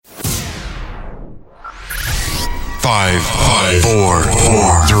5, 4,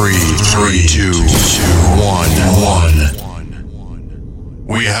 3, 2, 1.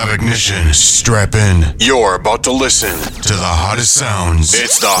 We have ignition. Strap in. You're about to listen to the hottest sounds.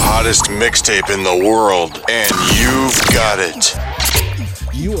 It's the hottest mixtape in the world, and you've got it.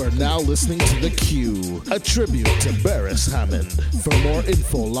 You are now listening to The Q, a tribute to Barris Hammond. For more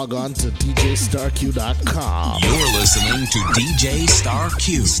info, log on to DJStarQ.com. You're listening to DJ Star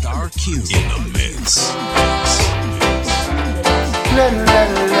Q. Star Q in the mix. La la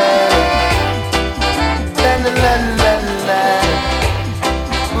la la. La la la la la.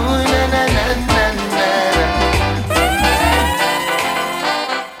 Ooh, na na na na na.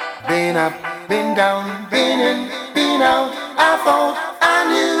 Been up, been down, been in, been out. I thought I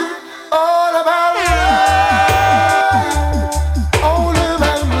knew all about love, all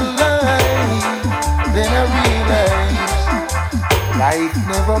about life. Then I realized life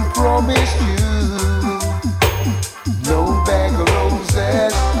never promised you no bag of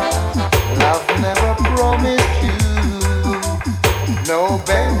roses. Love never promised you no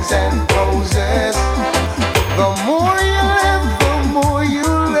bands and poses. The more you live, the more you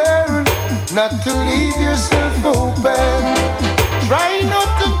learn not to leave yourself open. Try not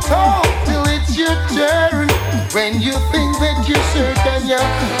to talk till it's your turn. When you think that you're certain, you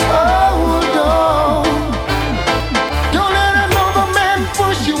hold on. Don't let another man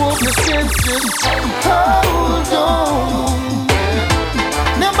push you off your senses. Hold on.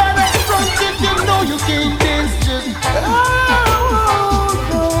 Never that front if you know you can't dance. Just hold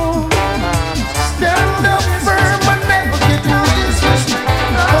on. Stand up firm and never get no disrespect.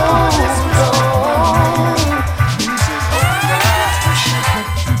 Hold on.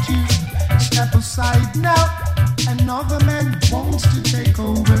 Step aside now. Another man wants to take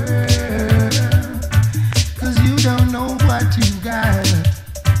over. 'Cause you don't know what you got.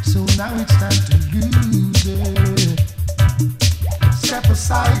 So now it's time to use it. Step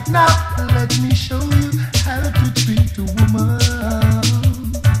aside now and let me show you how to treat a woman.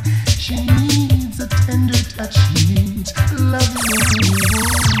 She needs a tender touch. She needs loving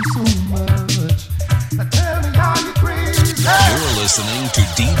so much. Now tell me, are you crazy? You're listening to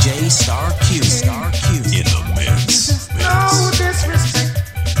DJ Star Q. Star Q in the mix. No disrespect,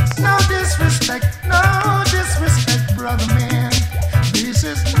 no disrespect, no disrespect, brother man. This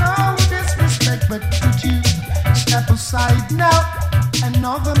is no disrespect, but could you step aside now?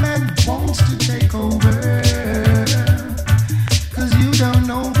 Another man wants to take over. 'Cause you don't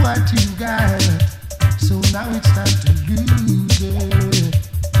know what you got. So now it's time to lose it.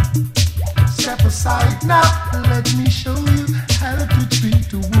 Step aside now and let me show you how to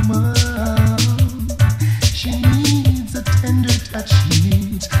treat a woman. She needs a tender touch. She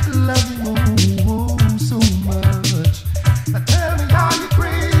needs loving so much. Now tell me, are you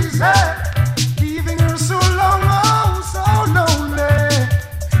crazy? Leaving her so long, so lonely.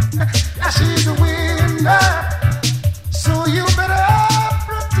 Now she's a winner, so you better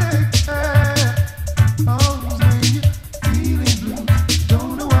protect her. Oh, when you're feeling blue,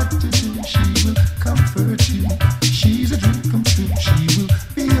 don't know what to do. She will comfort you. She's a dream come true. She will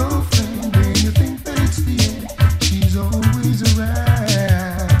be your friend when you think that it's the end. She's always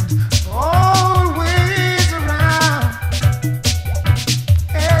around, always around.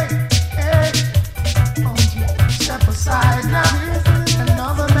 Hey, hey, oh, step aside now.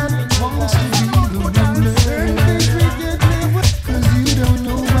 Another man wants to be the ruler. 'Cause you don't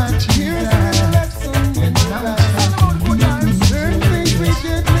know what you got. And now it's time to lose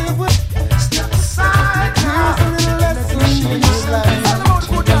it. Step aside now. Let me show you something.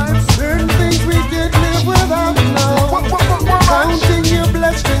 Certain things we did live without now. Counting your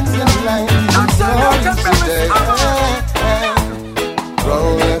blessings in life. Today.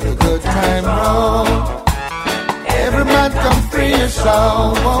 Roll, let the good time roll. Every man come free your soul.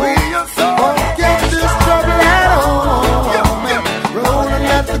 Won't get this trouble at home. Roll and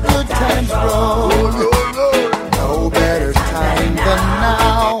let the good times roll. No better time than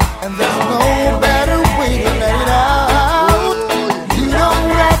now. And there's no better way to let it out. You don't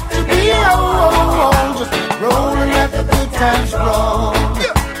have to be alone. Just roll and let the good times roll.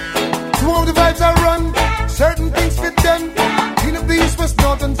 To all the vibes I run, certain things fit done. Clean up the east, west,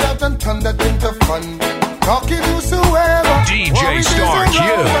 north and south and turn that into fun. Talking whosoever. DJ Star Q.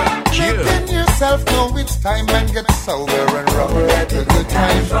 Letting yourself know it's time and get sober and roll. Let the good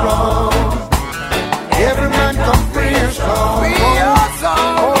times roll. Every man come free your soul.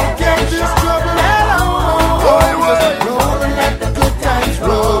 Oh, get this trouble at home. Just roll and let the good times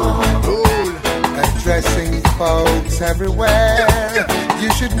roll. Addressing folks everywhere. You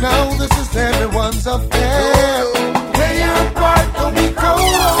should know this is everyone's affair. Play your part, don't be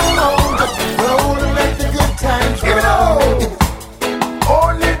cold. Just roll and let the good times roll.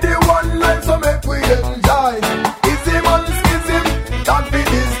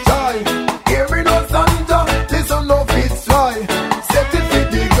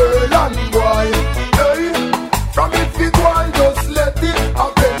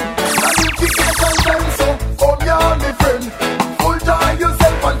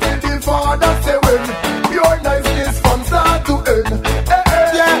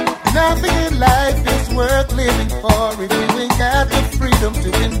 nothing in life is worth living for if you ain't got the freedom to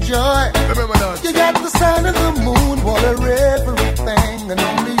enjoy. You got the sun and the moon, water, everything, and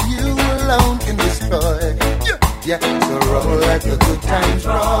only you alone can destroy. Yeah, so roll like the good times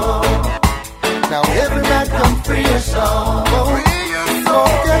roll. Now every man come free your soul.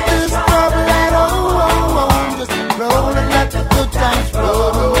 Forget this trouble at all. Just roll and let the good times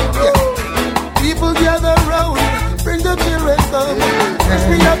roll. Yeah. People gather round, bring the children home.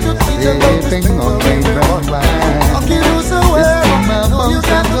 We have to teach them about this thing on the road. Okay, do so well. No, you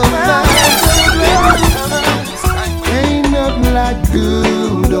got to find. Ain't nothing like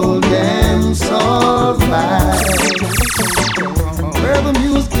good old dance all night, where the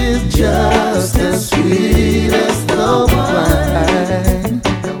music is just as sweet as the wine,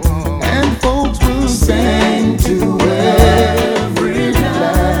 and folks will sing to every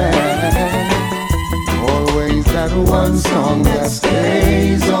line. Always that one song that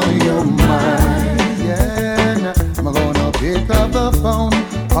stays on your mind. Yeah, now I'm gonna pick up the phone,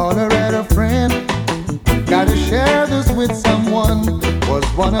 call her at a friend. Gotta share this with someone. Was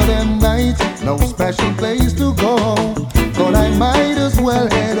one of them nights, no special place to go, but I might as well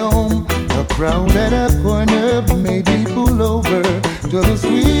head home. The crowd at a corner made me pull over to the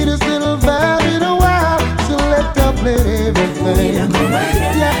sweetest little vibe in a while. Select up, play everything.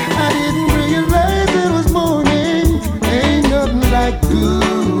 Yeah, I didn't realize it was morning. Ain't nothing like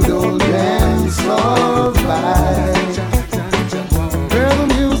good old dance or vibe, where the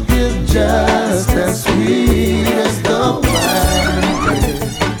music is just as sweet as the wine,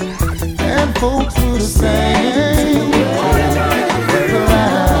 and folks do the same.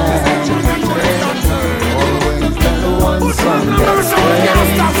 Always got the one song that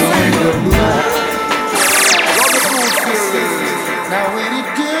stays on your mind. Now ain't it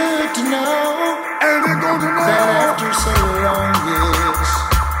good to know that after so long years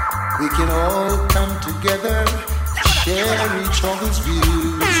we can all come together, share each other's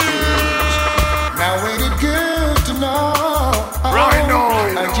views. Now ain't it good to know? Right now,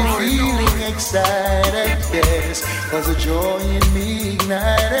 aren't you feeling excited? Yes, cause the joy in me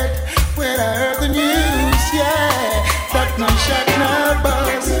ignited when I heard the news. Yeah, that no shot, no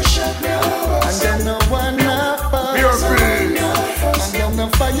buzz, and then no one no buzz, and then no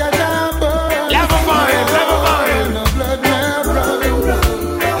fire, no burn, Never mind. no blood, no run.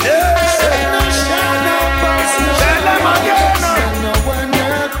 Said no shot, no buzz, and no one no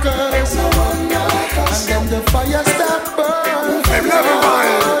cause, and then the fire stop burn, and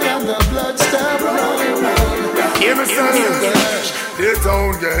the blood stop running. Hear me say, the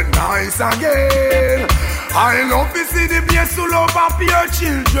town get nice again. I love to see the place full of happy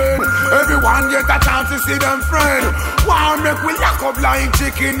children. Everyone get a chance to see them friend. Why make we lock up like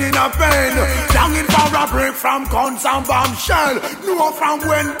chicken in a pen? Longing for a break from guns and bombshell. No from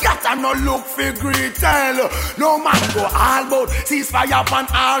when get and no look for great tell. No man go all about ceasefire on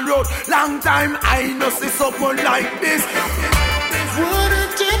all road. Long time I no see something like this.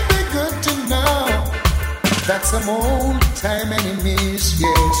 Wouldn't it be good to know that some old time enemies,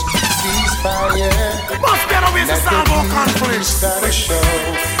 yes, ceasefire, Must get away to solve our conflict. start a show,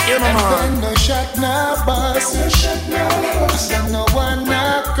 Yeah, and man. then no shot, no bus, and no one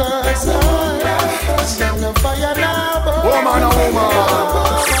no curse, and then no fire, no burn, Woman, oh,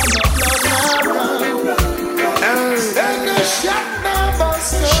 woman. and no shot, no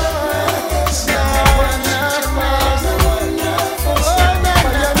bus, no one no curse,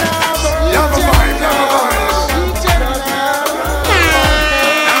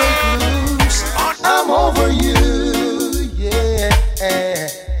 I'm over you, yeah.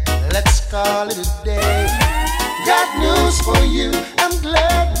 Let's call it a day. Got news for you. I'm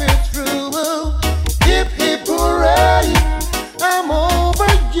glad we're through. Hip hip hooray! I'm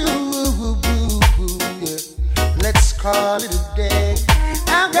over you, yeah. Let's call it a day.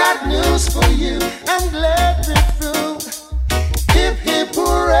 I've got news for you. I'm glad we're through. Hip hip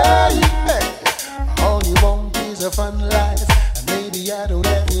hooray! Hey. All you want is a fun life. Maybe I don't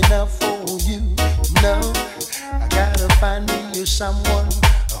have enough for you. No, I gotta find me someone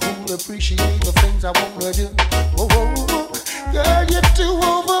who'll appreciate the things I wanna do. Whoa, whoa, whoa. Girl, you're too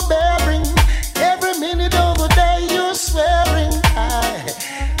overbearing. Every minute of the day you're swearing. I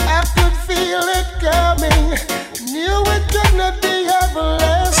could feel it coming. Knew it could not be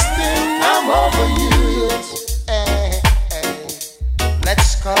everlasting. I'm over you, yes. Let's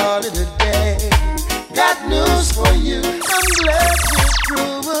call it a day. Got news for you. I'm glad you're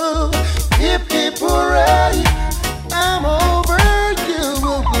through. Hip hip hooray! I'm over you.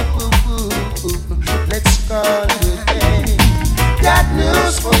 Let's call it a day. Got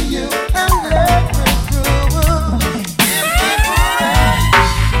news for you. I'm glad you're through. Hip hip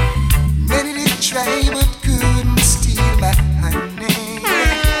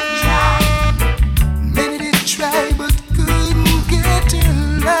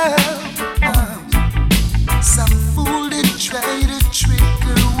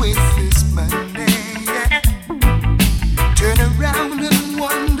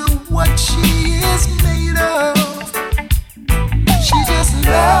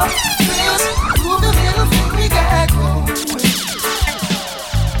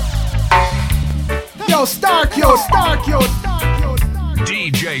Star Q, Star Q.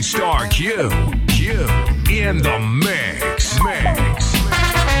 DJ Star Q, Q in the mix.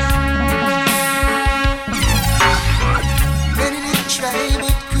 Many did try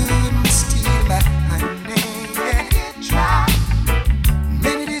but couldn't steal my honey.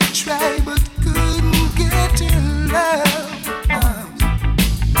 Many did try but couldn't get your love.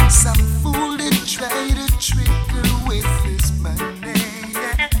 Some fool did try to trick her with his money.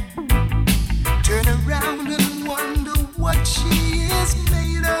 Turn around and wonder what she is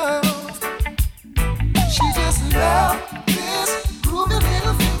made of. She just loves this groovy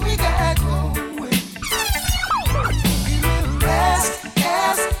little thing we got going. It will last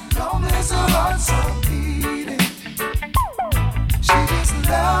as long as her heart's are beating. She just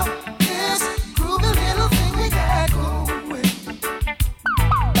loves this groovy little thing we got going.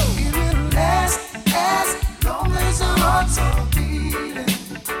 It will last as long as her heart's are beating.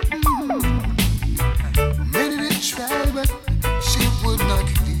 Many did try, but she would not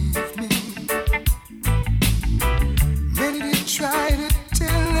leave me. Many did try to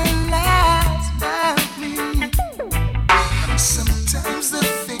tell her lies about me. Sometimes the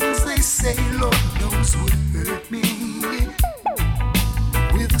things they say, Lord knows, would hurt me.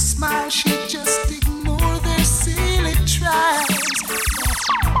 With a smile, she just ignored their silly tries.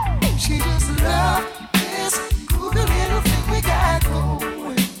 She just loved this groovy little thing we got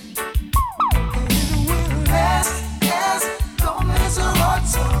going. And it will last as long as her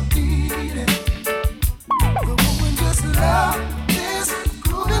heart's are beating. The woman just loved this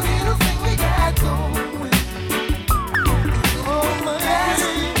groovy little thing we got going. Oh, my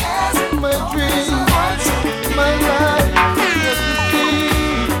dream, my life,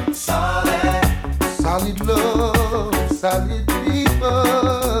 solid love, solid people.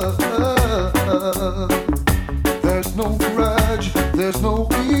 There's no grudge, there's no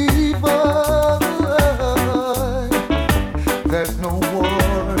evil. There's no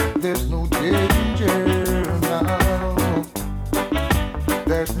war, there's no danger now.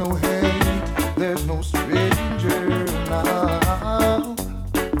 There's no hate, there's no stranger now.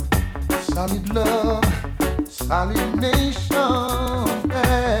 Solid love, solid nation,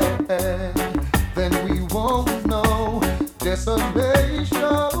 then we won't know desolation.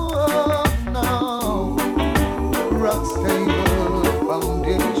 No, rock stable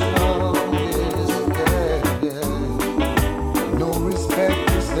foundation, yes. No respect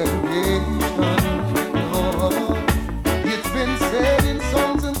for segregation. No, it's been said in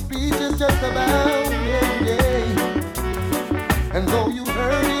songs and speeches just about every day. And though you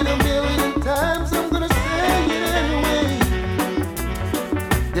heard it a million times, I'm gonna say it anyway.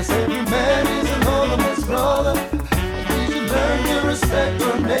 Yes, every man is an ornament brother, and we should learn to respect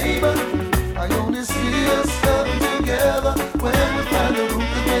our neighbor. I only see us coming together when we find the root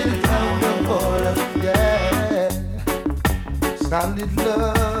to get it down the border. Yeah, solid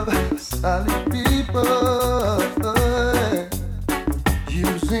love, solid people,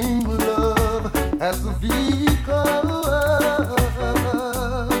 using love as the vehicle.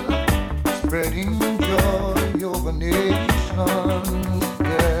 Spreading joy over nations,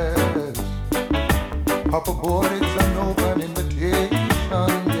 yes. Up aboard, it's an open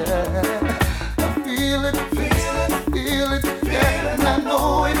invitation, yeah. I feel it, yeah. And I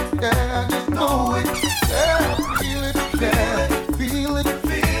know it, yeah. I just know it, yeah. I feel it, yeah. Feel it,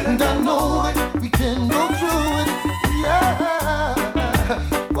 and I know it. We can go through it, yeah.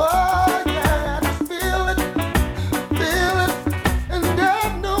 Whoa, yeah. I just feel it. And I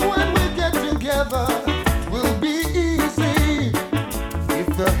know when we get together, it will be easy. If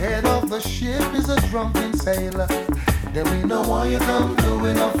the head of the ship is a drunken sailor, then we know why you come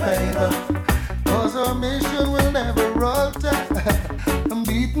doing a favor. Cause our mission will never alter. I'm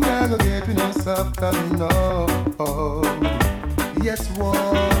beaten, I go getting us up, no. Yes, war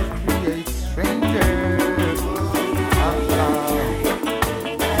creates strangers.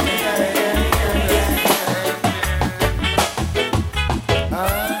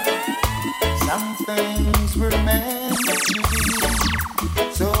 Some things were meant to be,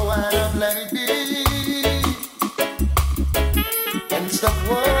 so I've let it be. And stop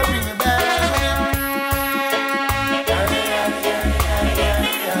worrying about it.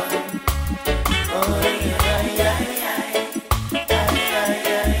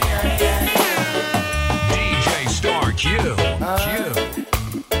 DJ Star Q,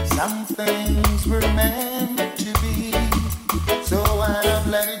 Some things were meant to be, so I've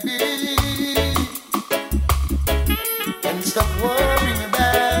let it be. And stop worrying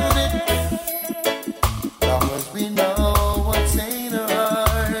about it.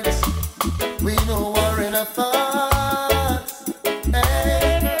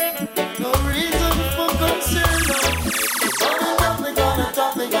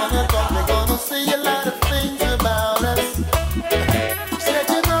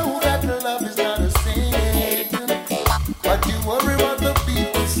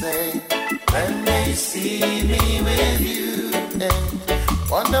 see me with you.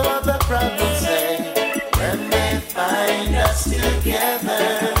 Wonder what the crowd will say when they find us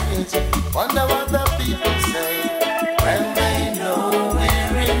together. Wonder what the people say when they know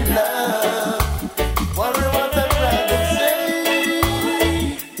we're in love. Wonder what the crowd will say.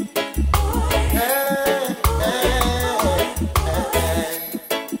 Hey, hey, hey.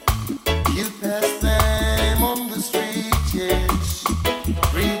 You pass them on the street, yes.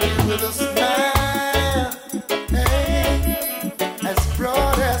 Greet you with a smile. Hey, as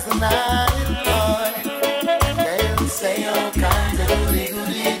broad as the night, boy. They'll say all kinds of goody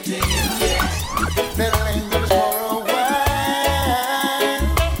goody to you, yes. They'll linger for a while.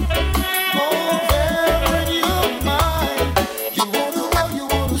 Oh, they're in your mind. You wanna go, you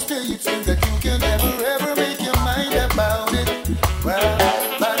wanna stay. It seems that you can never ever make your mind about it. Well,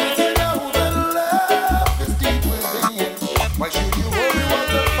 but if you know that love is deep within, why should you worry what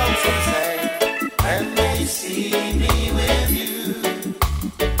the folks will say when they see me with you?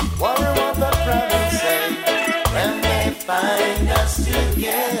 Worry what the crowd will say when they find us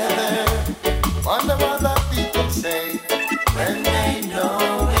together. Wonder what the people say when they know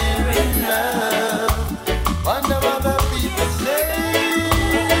we're in love. Wonder what the people say.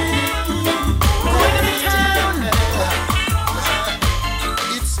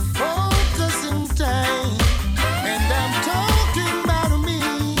 It's focusing time, and I'm talking about me.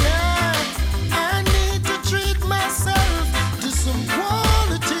 Yeah. I need to treat myself to some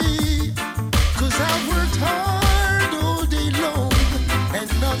quality, 'cause I've worked hard all day long and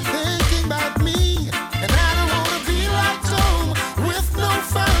not thinking about me. And I don't wanna be like Tom with no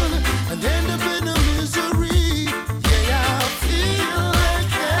fun and end up in a misery. Yeah, I feel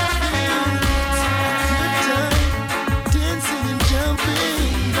like having a good time, dancing and jumping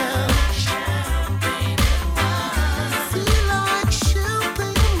now. I feel like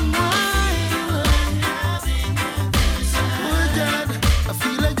champagne wine. Oh God, I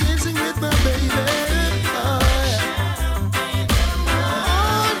feel like dancing with my baby.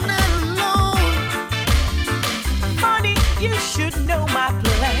 All night long. Honey, you should know my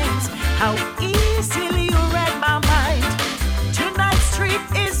plans, how easily you read my mind. Tonight's treat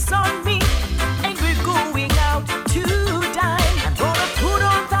is on me, and we're going out to dine. I'm gonna put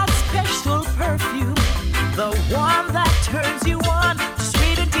on that special perfume, the one that turns you on. Just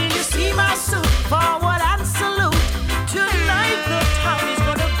wait until you see my suit, forward and salute. Tonight the town is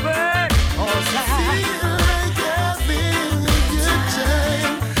gonna burn all that. Feel like having a good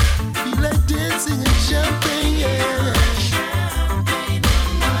time. Feel like dancing and jumping, yeah.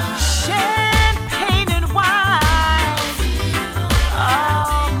 Champagne and wine.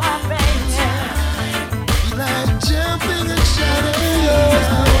 Oh, my baby. Feel like jumping and shouting, yeah.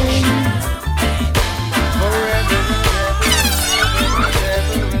 Forever and ever and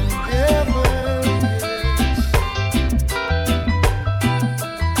ever and ever.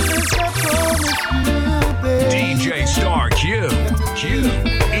 Yes, I promise you, babe. DJ Star Q.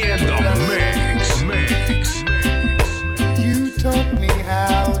 In the mix. You taught me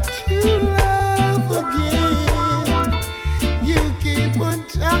how to love again. You keep on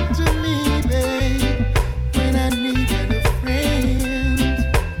talking to me, babe, when I needed a friend.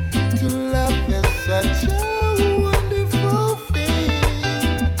 To love is such a wonderful thing.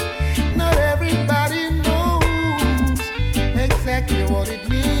 Not everybody knows exactly what it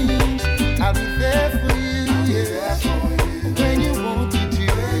means. I'll be there for you, yeah. When you want me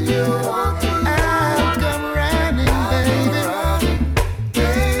to, I'll come running, baby.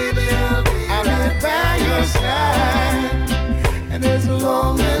 Baby, I'll be by your side. And as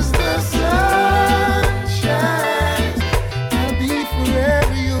long as the sun shines, I'll be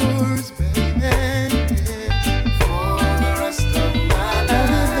forever yours, baby. For the rest of my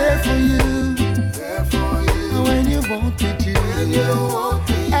life, I'll be there for you. When you want me to,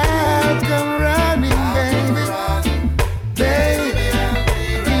 I'll come running, baby. Baby,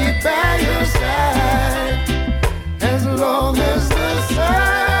 be by your side. As long as the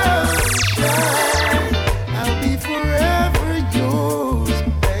sun shines, I'll be forever yours,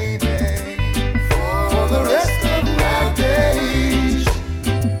 baby. For the rest of my days,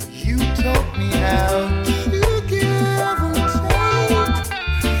 you taught me how to give and take.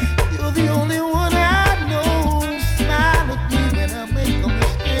 You're the only one I know. Smile at me when I make a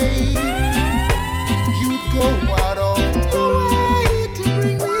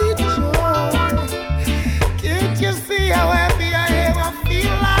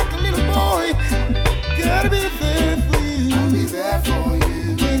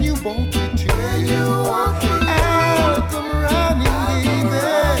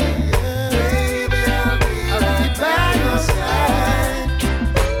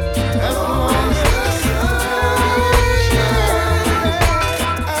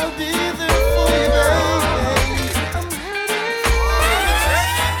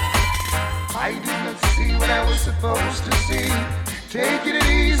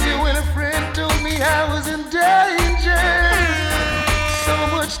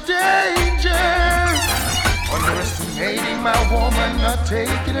woman not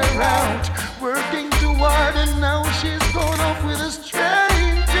taking her out, working toward, and now she's gone off with a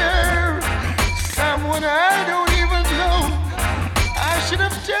stranger, someone I don't even know. I should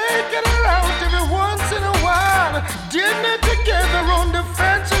have taken her out every once in a while, dinner together on the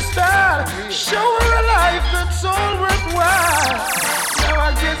fancy style, show her a life that's all worthwhile. Now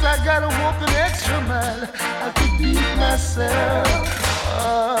I guess I gotta walk an extra mile. I could beat myself.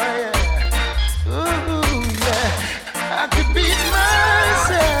 Oh yeah. Ooh yeah. I could beat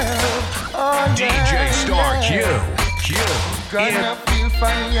myself. Oh yeah. DJ Star Q. Gonna feel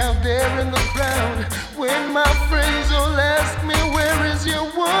funny out there in the crowd when my friends all ask me, where is your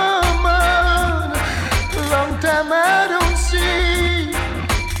woman? Long time I don't see.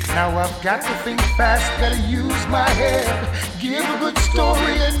 Now I've got to think fast, gotta use my head, give a good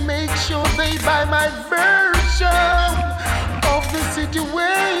story and make sure they buy my version of the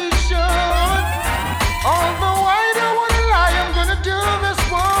situation. Although I don't wanna lie, I'm gonna do this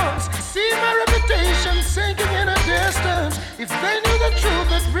once. See my reputation sinking in a distance. If they knew the truth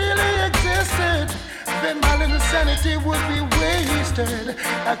that really existed, then my little sanity would be wasted.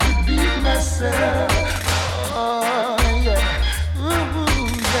 I could beat myself. Oh yeah. Ooh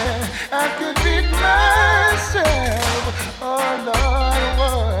yeah. I could beat myself. Oh Lord,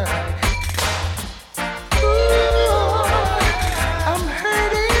 why? Ooh, I'm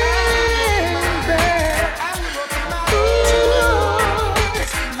hurting bad. Ooh,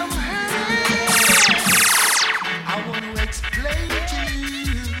 I'm hurting. I want to explain to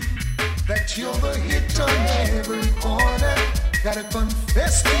you that you're the hit on every corner. Gotta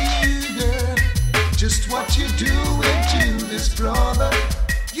confess to you, girl, just what you're doing to this brother.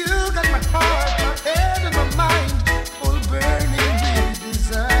 You got my heart, my head, and my mind all burning with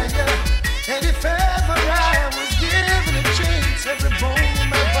desire. And if ever I was given a chance, every bone in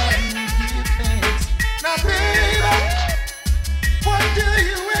my body would give thanks. Now, baby, what do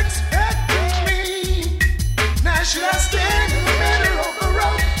you expect from me? Now, should I stand in the middle of the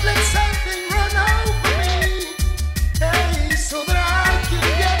road, let something run over me? Hey, so that I can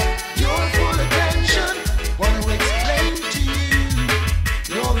get your full attention. Want to explain to you,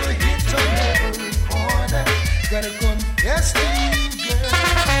 you're the hit on every corner. Gotta confess to you, girl,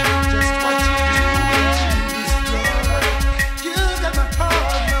 just what you do to this brother. You got my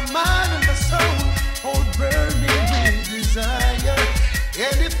heart, my mind, and my soul all burning with desire.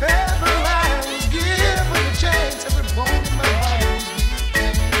 And if ever I was given a chance, every bone in my body would be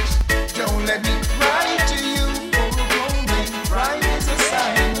finished. Don't let me cry to you, overwhelming. Crying is a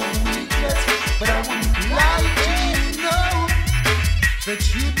sign of weakness, but I wouldn't lie to you, no, that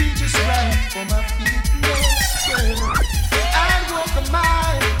you'd be just right for my feet, no, girl. I'd walk a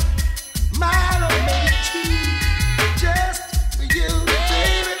mile or maybe two, just for you,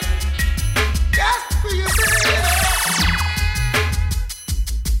 baby, just for you, baby.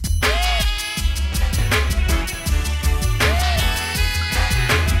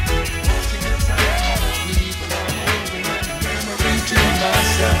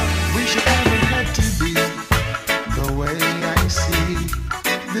 Wish it never had to be the way I see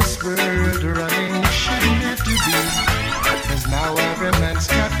this world running. Shouldn't have to be, 'cause now every man's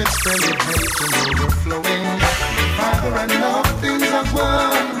got this belly hate and overflowing. Father, I know things are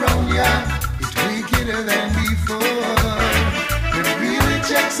going wrong, yeah. It's wickeder than before. It really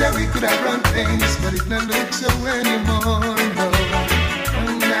checks that we could have run things, but it don't look so anymore, no.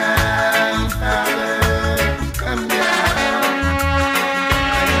 Come down, Father, come down.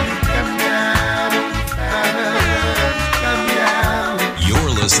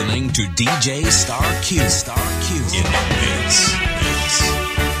 Listening to DJ Star Q in the mix.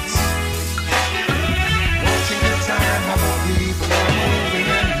 Watching the time how my people are moving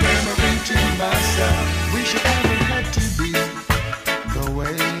and murmuring to myself. Wish it never had to be the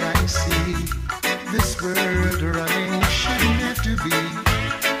way I see this world running. Shouldn't have to be,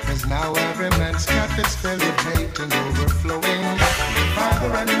 'cause now every man's got this belly hate and overflowing.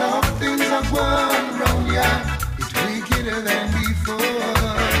 Father, I know things are going wrong, yeah. It's wickeder than before.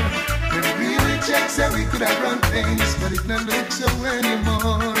 It really checks that we could have run things, but it don't look so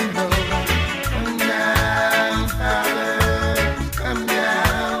anymore, no. Come down, Father, come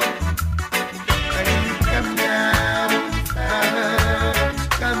down. Come down, Father,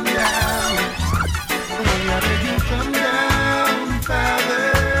 come down. Oh, I beg you, come down, Father,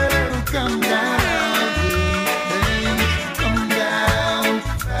 come down. Hey, come down,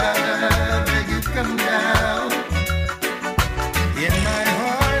 Father, I beg you, come down. In my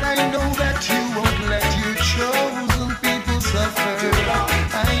heart, I know that you won't let your chosen people suffer.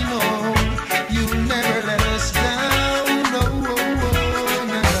 I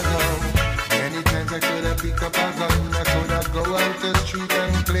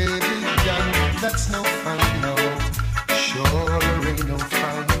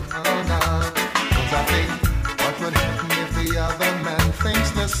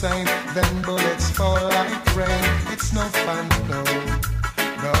sign, then bullets fall like rain. It's no fun, no,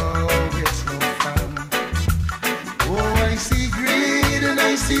 no, it's no fun. Oh, I see greed and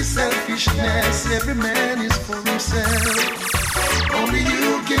I see selfishness. Every man is for himself. Only you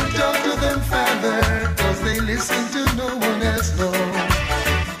can talk to them, Father, 'cause they listen to no one else, no.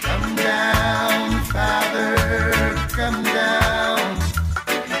 Come down, Father, come down.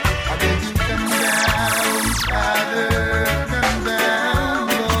 I beg you, come down, Father, come down,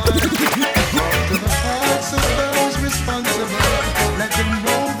 Lord. Talk to the hearts of those responsible. Let them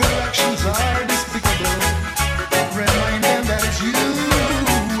know their actions are despicable. Remind them that it's you who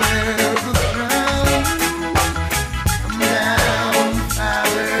wear the crown. Come down,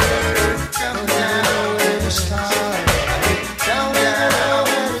 Father, come down, where the star. Down, down,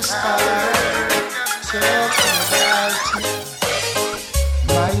 where the star. Talk about you.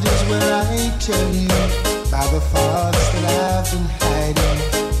 Might as well I tell you by the thoughts that I've been hiding.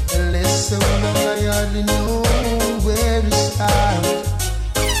 And less so long I hardly know where to start.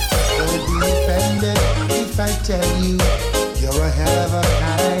 Don't be offended if I tell you you're a hell of a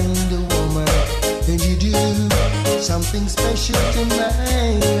kind of woman. And you do something special to my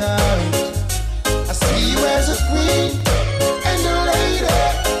heart. I see you as a queen and a lady.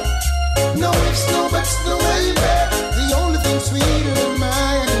 No ifs, no buts, no baby. The only thing sweeter than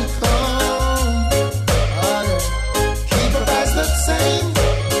my honeycomb. Oh, yeah. Keep up as the same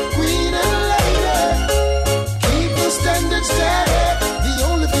queen and lady. Keep the standards steady. The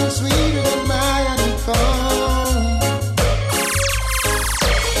only thing sweeter than my honeycomb.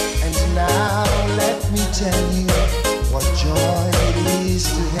 And now let me tell you what joy it is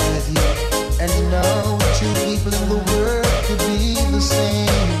to have you. And know two people in the world could be the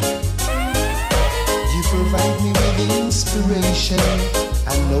same. You provide me with inspiration. I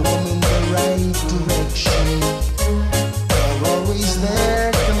know I'm in the right direction. You're always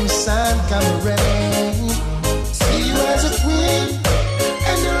there, come sun, come rain. See you as a queen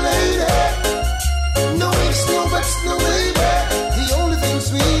and a lady. No ifs, no buts, no baby. The only thing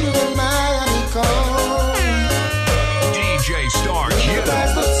sweeter than my honeycomb. DJ Star Q.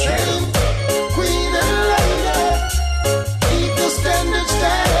 That's the same queen and lady. Keep the standards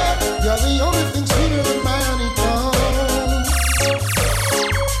steady. You're the only thing sweeter than my honeycomb.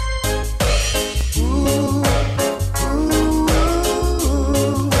 Ooh, ooh,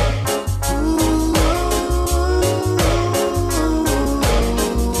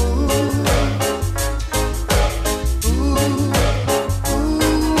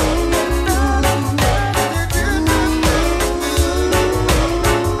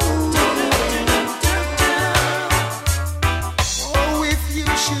 Oh, if you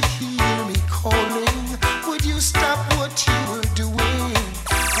should hear me calling, would you stop what you were doing?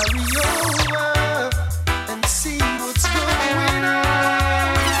 Hurry over and see what's going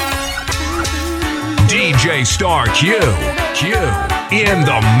on. DJ Star Q. Q. In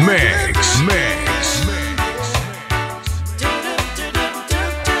the mix.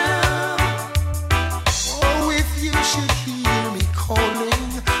 Oh, if you should hear me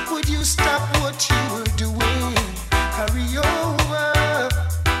calling, would you stop what you were doing? Hurry over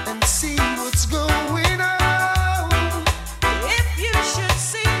and see what's going on. If you should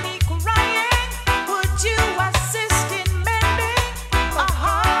see me crying, would you assist in mending a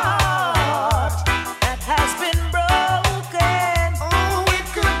heart that has been broken? Oh, it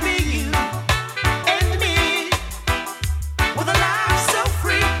could be you and me, With a life so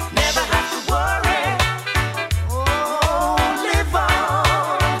free, never have to worry. oh, live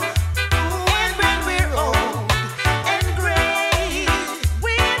on. And when we're old and gray,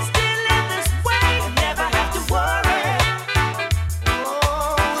 we'll still live this way. Never have to worry.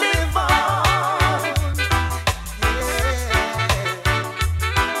 Oh, Live on.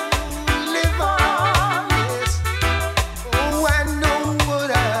 live on, yes. Oh, I know what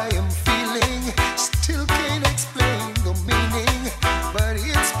I am feeling. Still can't explain the meaning, but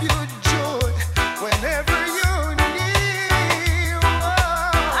it's pure joy whenever you're near.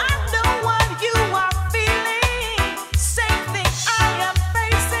 I know what you are feeling. Same thing I am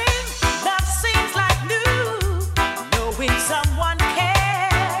facing. Love seems like new. Knowing someone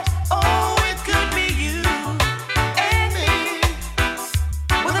cares. Oh, it could be you and me.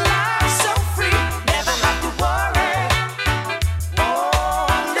 With a life so free, never have to worry. Oh,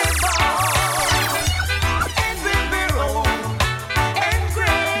 live on. And when we're old and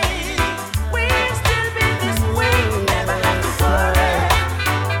gray, we'll still be this way. Never have to worry.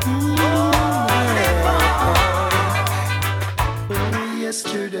 Oh, live on. Oh,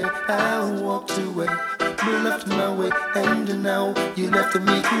 yesterday I walked away, you left my way, and now you left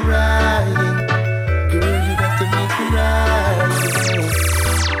me crying. Girl, you left me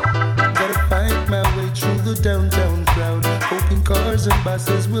crying.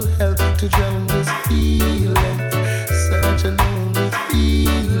 buses will help to drown this feeling, such a lonely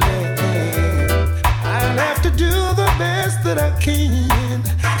feeling. I'll have to do the best that I can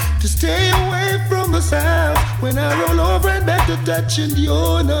to stay away from the sound when I roll over and back to touch and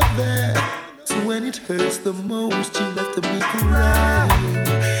you're not there. So when it hurts the most, you left me crying.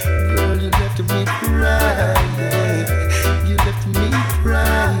 Girl, you left me crying. You left me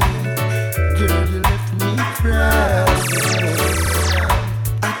crying. Girl, you left me crying.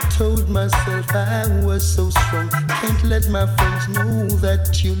 I told myself I was so strong. Can't let my friends know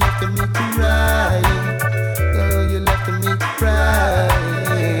that you left me crying. Girl, you left me crying.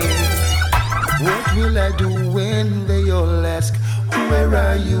 What will I do when they all ask, where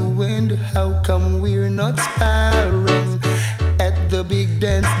are you and how come we're not sparring at the big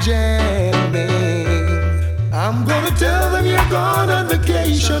dance jamming? I'm gonna tell them you're gone on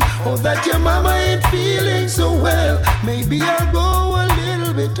vacation, or that your mama ain't feeling so well. Maybe I'll go a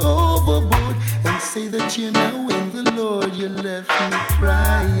little bit overboard and say that you're now in the Lord. You left me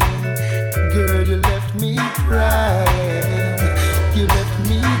crying. Girl, you left me crying. You left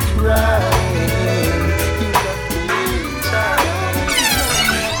me crying. You left me crying.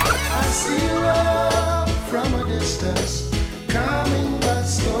 I see love from a distance, coming but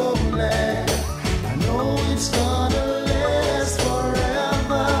slowly. I know it's gonna last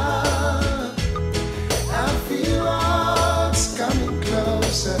forever. I feel us coming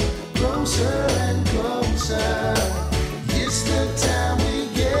closer, closer and closer. It's the time we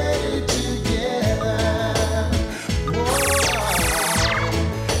get it together.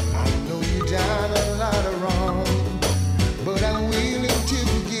 I know you done a lot of wrong, but I'm willing to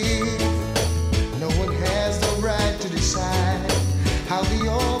forgive. No one has the right to decide how the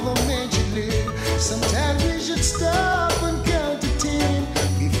other man should live. Sometimes we should stop and count to 10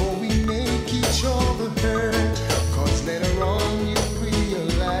 before we make each other hurt. Cause later on you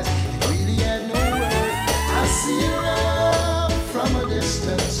realize it really had no worth. I see love from a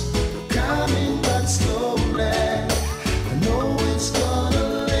distance, coming but slowly. I know it's gonna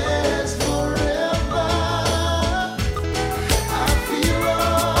last forever. I feel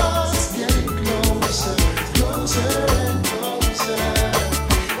us getting closer, closer and closer.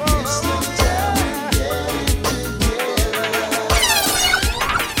 It's the time we get it together.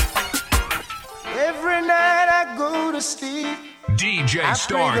 Every night I go to sleep, DJ I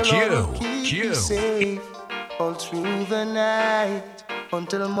Star pray the Lord will Q. keep you Q. safe all through the night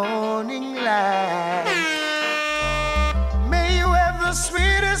until morning light. May you have the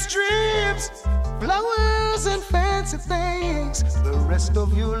sweetest dreams, flowers and fancy things the rest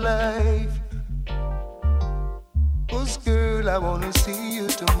of your life. 'Cause girl, I wanna see you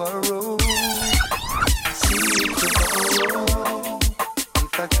tomorrow. See you tomorrow.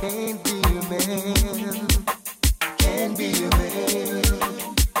 If I can't be your man, can't be your man.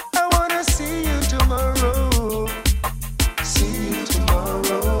 I wanna see you tomorrow. See you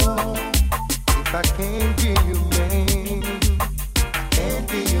tomorrow. If I can't be your man, can't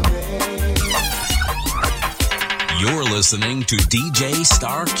be your man. You're listening to DJ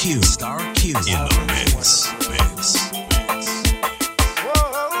Star Q. Star Q in the mix.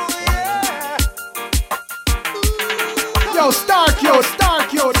 Whoa, yeah. Yo, Stark, yo,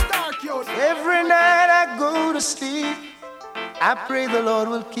 Stark, yo, Stark, yo. Every night I go to sleep, I pray the Lord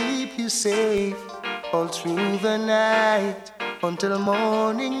will keep you safe all through the night until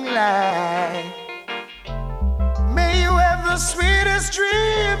morning light. May you have the sweetest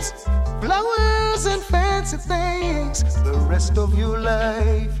dreams, flowers and fancy things the rest of your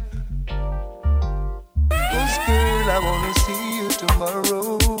life. 'Cause girl, I wanna see you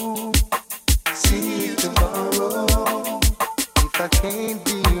tomorrow. See you tomorrow. If I can't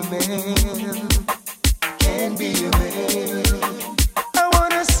be your man, can't be your man. I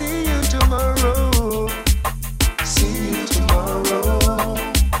wanna see you tomorrow. See you tomorrow.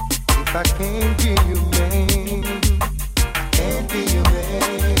 If I can't be your man, can't be your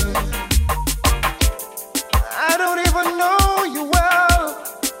man. I don't even know you well,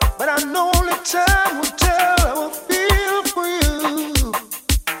 but I know only time will tell how I feel for you.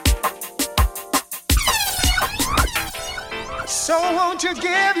 So won't you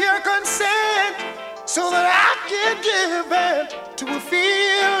give your consent so that I can give it to a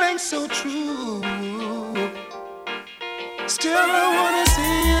feeling so true? Still I wanna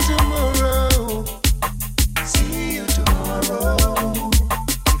see you tomorrow. See you tomorrow.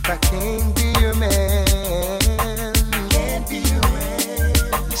 If I can't be your man, can't be your man.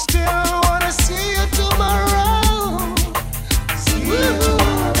 Still I wanna see you tomorrow. See you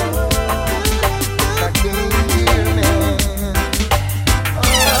tomorrow. If I can't be your man.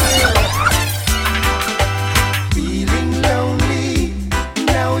 Oh, yeah. Feeling lonely,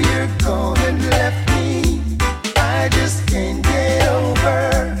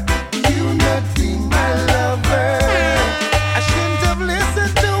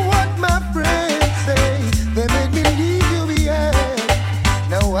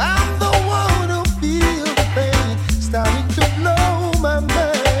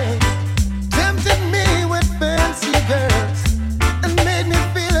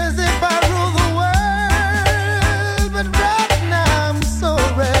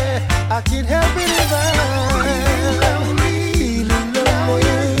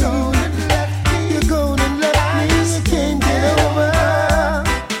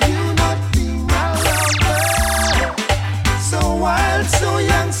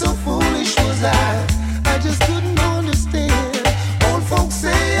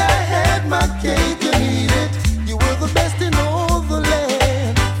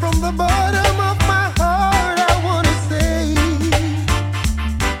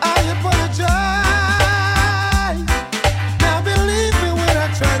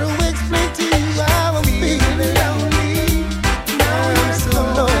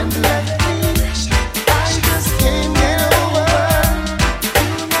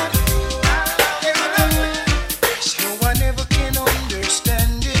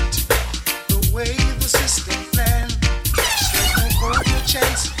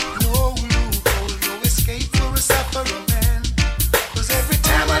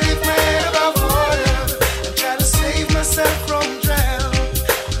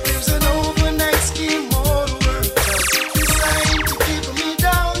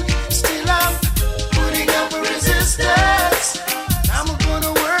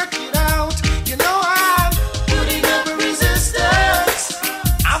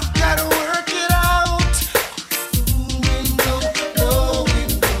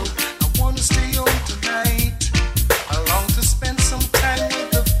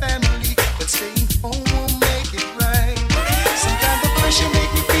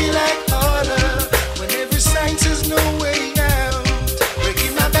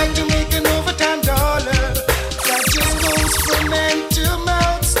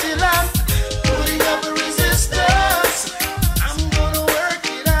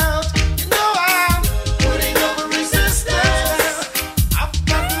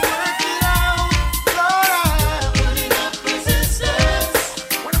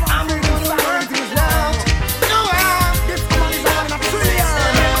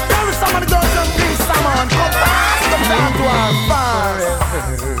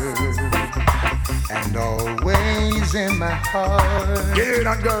 is in my heart. Yeah,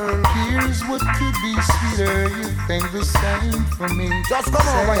 that girl. Here's what could be sweeter. You think the same for me. Just come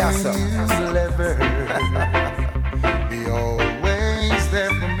over here, sir. You'll ever be always there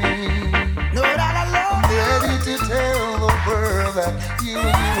for me. Know that I love I'm ready to tell the world that you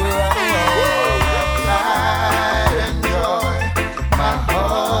are pride and joy, my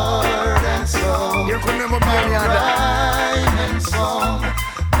heart and soul. You could never be my any other. rhyme and song,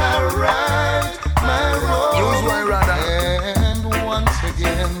 my right, my wrong. Use one rather. And once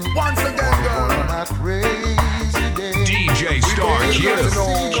again, girl. on my crazy day, DJ Star Q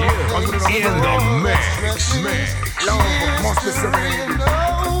in the mix. Love must be serene.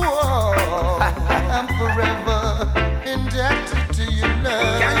 I'm forever indebted to your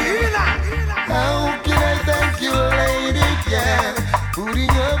love. Can you hear that? How can I thank you, lady? Yeah, putting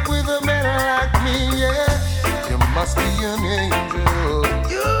up with a man like me. Yeah, you must be an angel.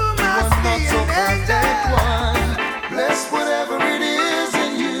 You are must not be so an perfect angel. one. Bless whatever it is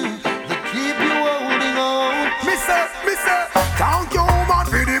in you that keep you holding on. Mister, thank you, man,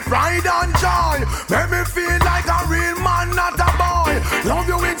 for the pride and joy. Make me feel like a real man, not a boy. Love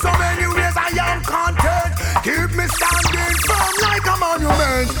you in so many ways, I am content. Keep me standing firm like a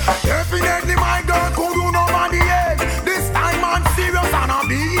monument. Definitely, my girl, could you know my age? This time I'm serious and I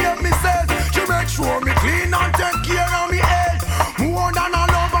behave myself. She make sure me clean and take care of me head. More than a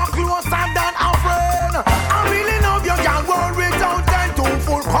lover, closer than a friend. I really love you, can't worry without ten. Two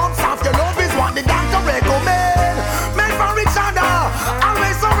full cups of your love is what the doctor recommend. Make for each other,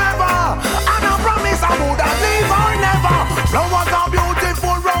 always forever. And I promise I wouldn't leave or never. Flowers are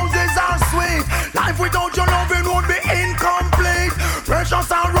beautiful, roses are sweet. Life without your loving would be incomplete. Precious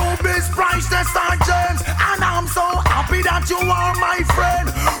and rubies, priceless and gems. And I'm so happy that you are my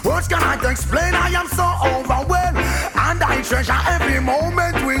friend. Words cannot explain, I am so overwhelmed. And I treasure every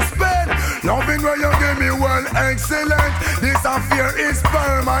moment we spend. Loving where you give me, well, excellent. This affair is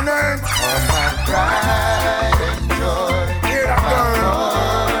permanent. My pride and joy, Hear that, my girl?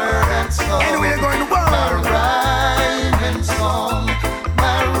 heart and soul. Anyway, going to My work. rhyme and song,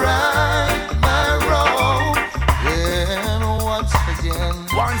 my right, my wrong. Then once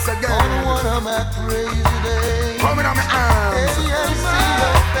again, on one of my crazy days, Coming on my arms. hey, I see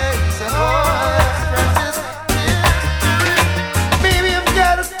your face and all expresses mystery. Baby, I've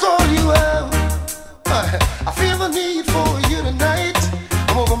gotta call you out. I feel the need for you tonight.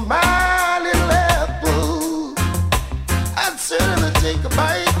 I'm over my little apple. I'd certainly take a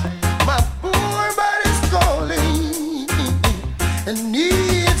bite. My poor body's calling and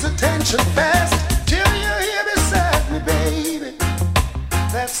needs attention fast. Till you're here beside me, baby.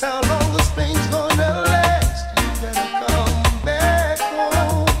 That's how long this pain's gonna last. You better come back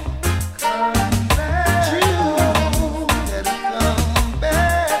home. Come back home. You better come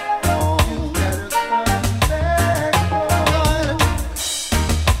back home. You better come back home.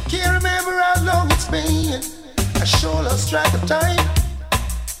 Can't remember how long it's been. I sure lost track of time.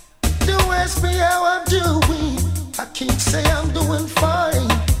 Don't ask me how I'm doing. I can't say I'm doing fine.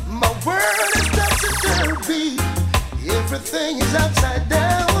 My world is topsy-turvy. Everything is upside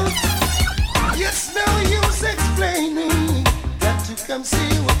down. It's no use explaining. Got to come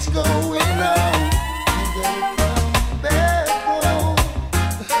see what's going on. You gotta come back home.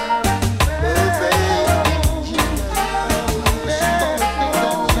 Oh, baby, you gotta come back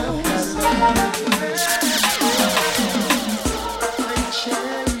home. I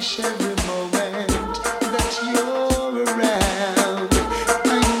cherish every moment that you're around.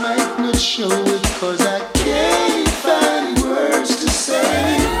 I might not show it 'cause I can't find words to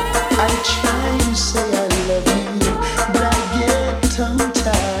say. I try to say I love you, but I get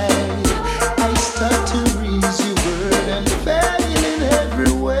tongue-tied. I start to raise your word and fail in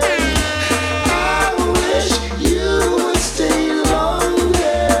every way. I wish you would stay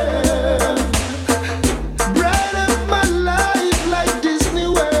longer. Bright up my life like Disney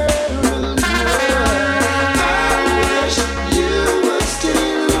World. I wish you would stay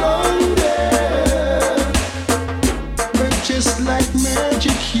longer. But just like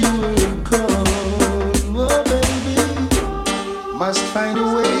magic, you were gone. Oh, baby, must find a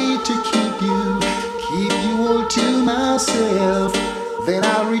way to keep you all to myself. Then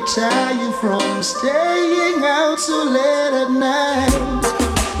I'll retire from staying out so late at night.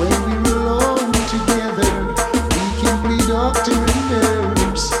 When we're alone together, we can play doctor and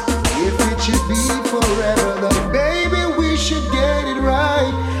nurse. If it should be forever, then baby, we should get it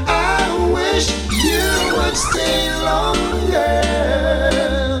right. I wish you would stay longer.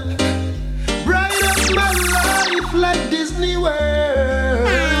 Bright up my life like Disney World.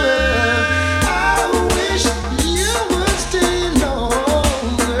 I wish you would stay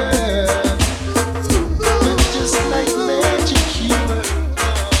longer. But just like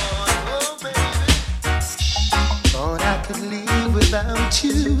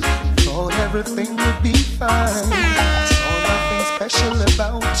you. Thought everything would be fine. I saw nothing special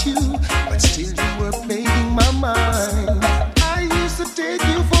about you, but still you were plaguing my mind. I used to take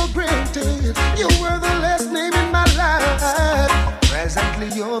you for granted. You were the last name in my life. Presently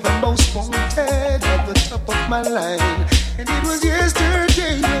you're the most wanted at the top of my line. And it was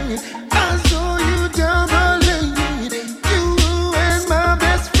yesterday I saw you down the lane. You and my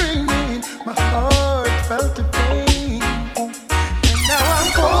best friend. My heart felt the pain. And now I'm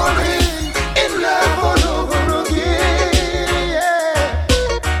falling in love all over again. Yeah.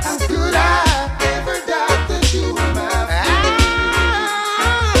 How could I ever doubt that you were my friend?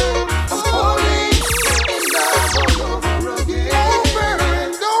 I'm falling in love all over again. Over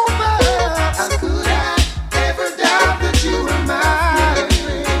and over. How could I ever doubt that you were my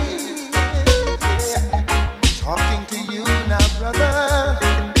friend? Yeah. Talking to you now, brother.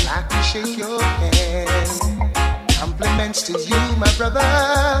 I can shake your hand. Compliments to you, my brother,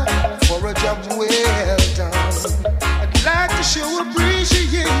 for a job well done. I'd like to show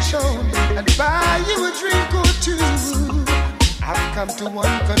appreciation and buy you a drink or two. I've come to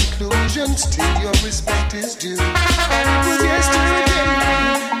one conclusion, still your respect is due. It was yesterday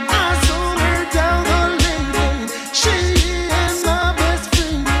I saw her down the lane. She and my best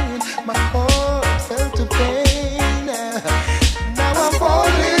friend. My heart felt the pain. Now I'm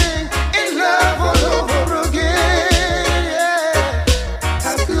falling in love all over again. Yeah.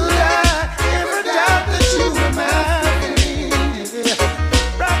 How could I ever doubt that you were mine? Yeah.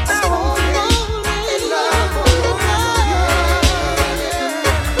 Right now I'm falling in love all over again.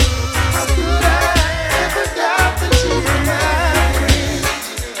 How could I ever doubt that you were mine?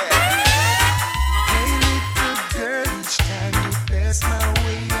 Hey, little girl, each time you pass my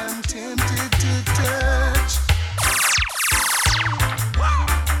way, I'm tempted to touch.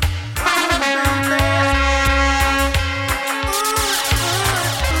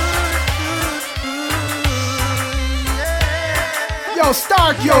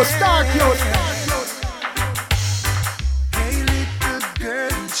 Yo, Stark. Hey, little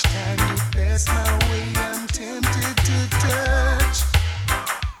girl, each time you pass my way, I'm tempted to touch.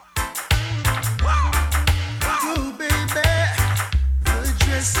 Oh, baby, the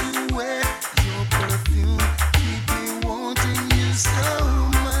dress you wear, your perfume, keep me wanting you so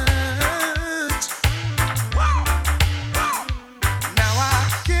much. Now I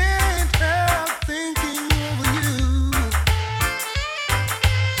can't help thinking over you.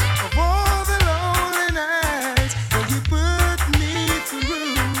 Of all the lonely nights that you put me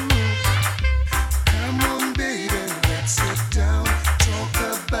through. Come on, baby, let's sit down, talk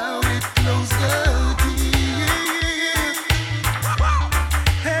about it closer, dear.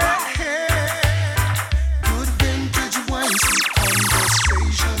 Hey, hey, good vintage wine, sweet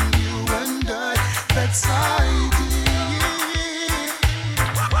conversation, you and I, that's ideal.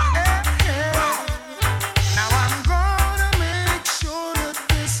 Hey, hey. Now I'm gonna make sure that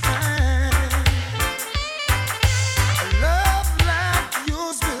this time a love like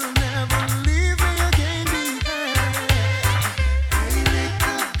yours will never leave me again behind. Hey,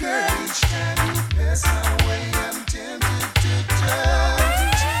 little girl, each time you pass my way, I'm tempted to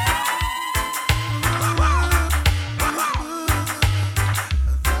touch.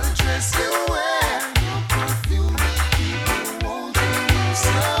 The dress you wear, your perfume, keep me wanting you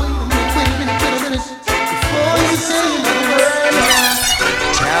so. Wait a minute. Before you say the word,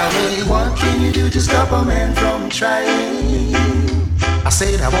 tell me what can you do to stop a man from trying? I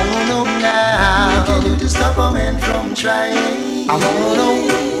said I wanna know now. What can you do to stop a man from trying? I wanna know,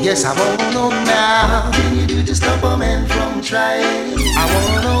 yes I wanna know now. What can you do to stop a man from trying? I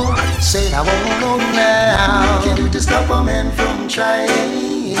wanna know, said I wanna know now. What can you do to stop a man from trying?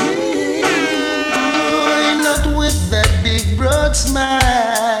 Not with that big broad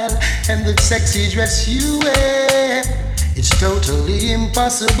smile and the sexy dress you wear. It's totally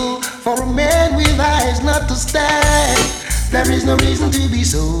impossible for a man with eyes not to stand. There is no reason to be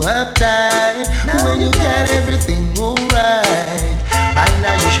so uptight when you got everything alright. By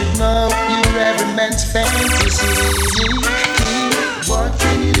now you should know you're every man's fantasy. What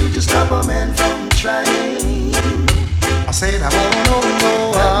can you do to stop a man from trying? I said I wanna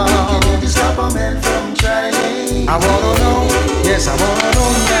know. What can you do to stop a man from trying? I wanna know, yes I wanna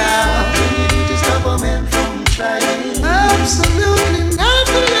know now. What can you do to stop a man from trying? Absolutely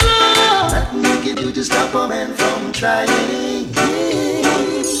nothing at all. Nothing you can do to stop a man from trying.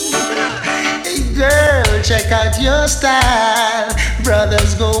 Hey girl, check out your style.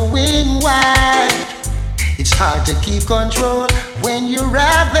 Brothers going wild. It's hard to keep control when you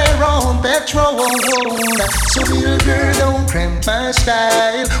ride their own petrol. So little girl, don't cramp my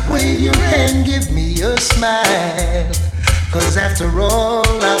style. Wave your hand, give me a smile. 'cause after all,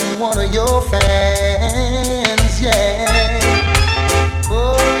 I'm one of your fans, yeah.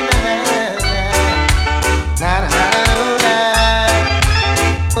 Oh, na na na na na.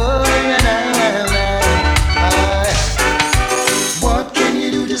 Oh, na na na. What can you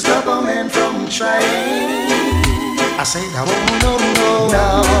do to stop a man from trying? I say, no, no, no, no.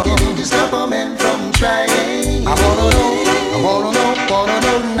 What can you do to stop a man from trying? I wanna know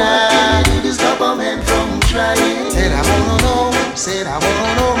now. What can you do to stop a man from trying? Said I wanna know. Said I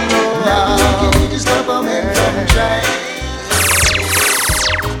wanna know now. What can you do to stop a man from trying?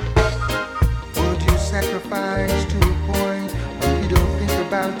 Would you sacrifice to a point where you don't think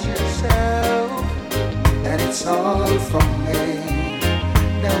about yourself? That it's all for me.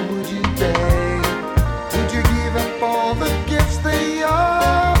 Now would you beg? Would you give up all the gifts they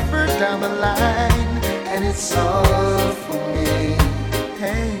offer down the line? And it's all for me.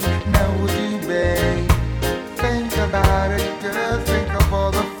 Hey, now would you beg? Think about it, girl. Think of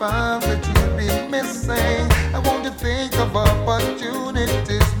all the fun that you've been missing. I want to think of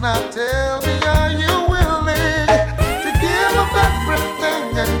opportunities. Now tell me, are you willing to give up everything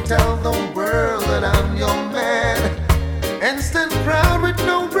and tell the world that I'm your man? And stand proud with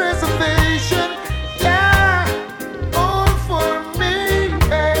no reservation. Yeah, all for me,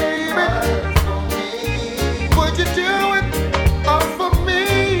 baby. Would you do it? All for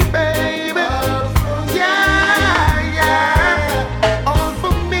me, baby. Yeah, yeah. All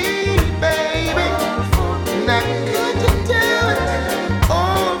for me, baby. Now could you do it?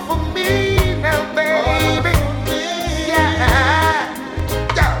 All for me now, baby. Yeah,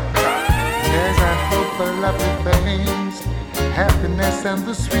 yeah. Yes, I hope for lovely things, happiness and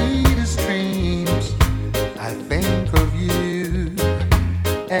the sweetest dreams. I think of you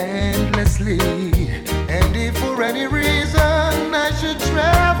endlessly. And if for any reason I should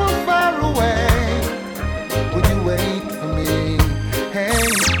travel far away, would you wait for me? Hey,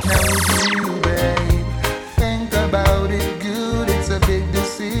 now would you, babe? Think about it good. It's a big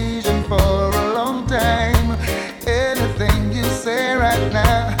decision for a long time. Anything you say right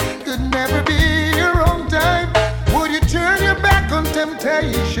now could never be your own time. Would you turn your back on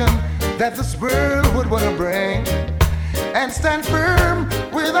temptation that this world would want to bring, and stand firm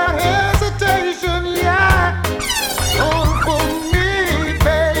without hesitation? Yeah, all for me,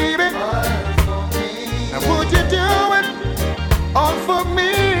 baby. Now would you do it? All for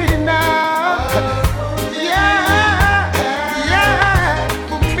me now. Yeah, yeah,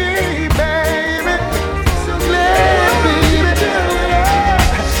 for me, baby. So glad, baby.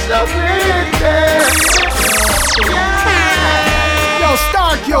 So glad, baby.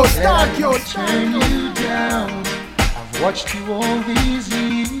 Yo, Stark, yo. Turn you down. I've watched you all these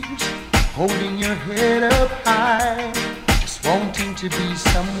years, holding your head up high, just wanting to be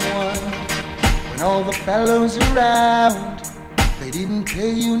someone. When all the fellows around, they didn't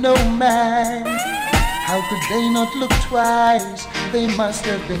pay you no mind. How could they not look twice? They must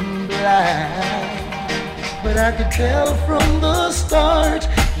have been blind. But I could tell from the start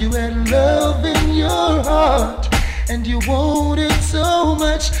you had love in your heart, and you wanted so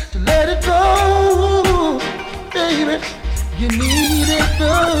much to let it go, baby. You needed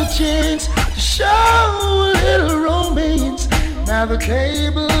the chance to show a little romance. Now the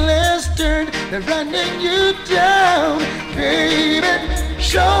table has turned, they're running you down, baby.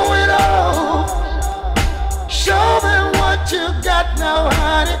 Show it all. Show them what you got now,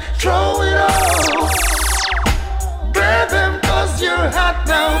 honey. Throw it all. Burn them 'cause you're hot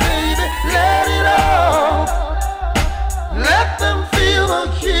now, baby. Let it all. Let them feel the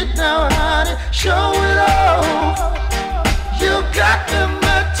heat now, honey. Show it all. You got them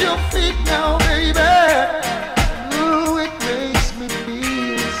at your feet now, baby. Ooh, it makes me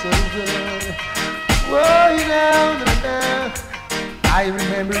feel so good. Whoa, down. I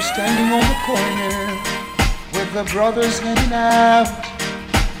remember standing on the corner with the brothers hanging out,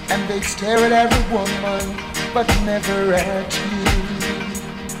 and they'd stare at every woman, but never at you.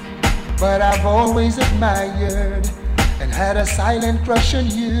 But I've always admired and had a silent crush on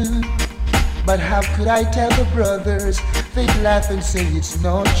you. But how could I tell the brothers? They'd laugh and say it's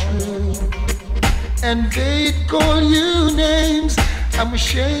not true, and they'd call you names I'm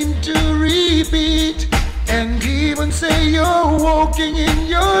ashamed to repeat, and even say you're walking in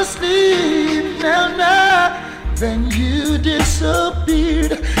your sleep. Now, then you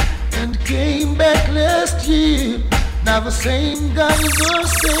disappeared and came back last year. Now the same guys are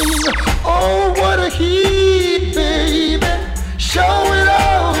saying, oh, what a heat, baby. Show it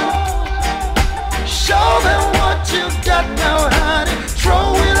all. Show them what you got now, honey.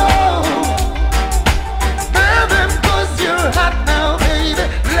 Throw it all. Burn them 'cause you're hot now, baby.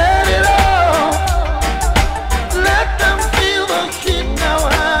 Let it all. Let them feel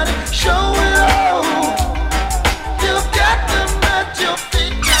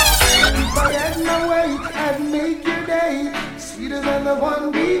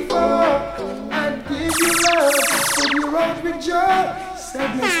with joy,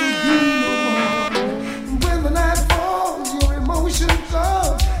 sadness will be no more. When the night falls, your emotion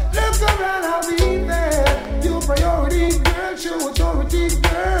calls. Look around, I'll be there. Your priority, girl, show authority,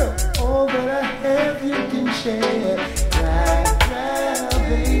 girl. All that I have, you can share. Cry, cry,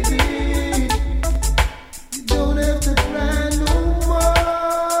 baby. You don't have to cry no more.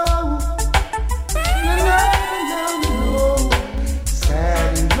 No.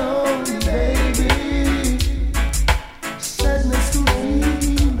 Sad and lonely, baby. Sadness to be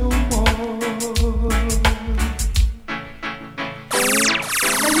no more.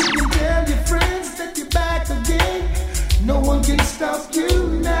 And you can tell your friends that you're back again. No one can stop you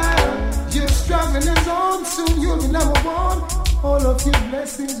now. Your struggle is on, soon you'll be number one. All of your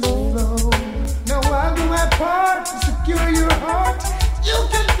blessings will flow. Now I'll do my part to secure your heart. You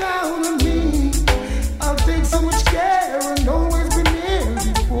can count on me. I'll take so much care and always be near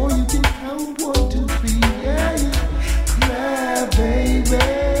before you can count 1, 2, 3. Yeah, cry, baby.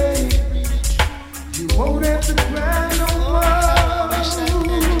 You won't have to cry no more.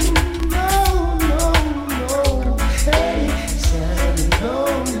 No. Hey, sad and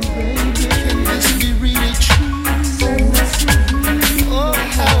lonely, baby. Can this be really true? Oh,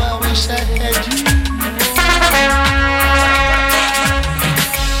 how I wish I had you.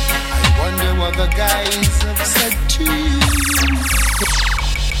 I wonder what the guys have said to you.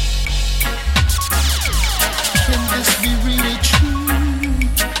 Can this be really true?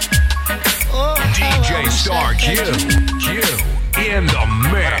 Oh, DJ Star Q in the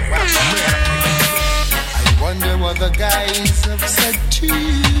mix. I wonder what the guys have said to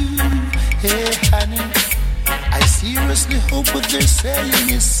you. Hey, honey, I seriously hope what they're saying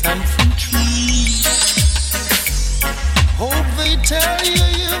is something true. Hope they tell you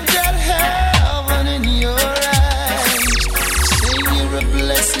you've got heaven in your eyes. Saying you're a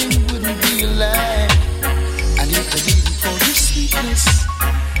blessing wouldn't be a lie. And if they didn't call you sweetness,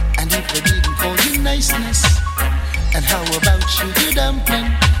 and if they didn't call you niceness, and how about sugar dumpling,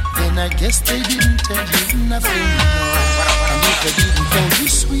 then I guess they didn't tell you nothing. And if they didn't call you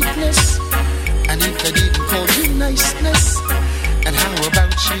sweetness, and if they didn't call you niceness, and how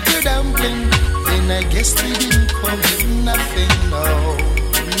about sugar dumpling, then I guess they didn't call you nothing. No.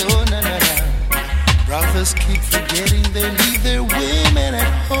 Brothers keep forgetting they leave their women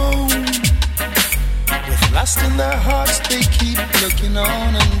at home. With lust in their hearts, they keep looking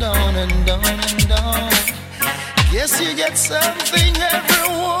on and on and on and on. Guess you get something every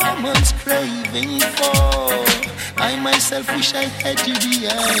woman's craving for. I myself wish I had you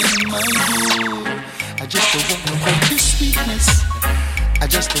behind my door. I just don't wanna call you sweetness, I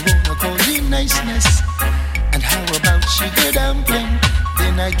just don't wanna call you niceness. And how about sugar dumpling?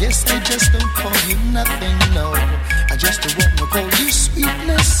 Then I guess I just don't call you nothing, no. I just don't wanna call you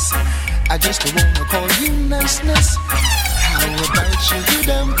sweetness, I just don't wanna call you niceness. How about sugar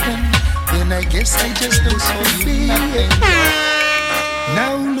dumpling? Then I guess I just don't call you nothing.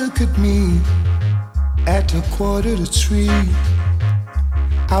 Now look at me at 2:45.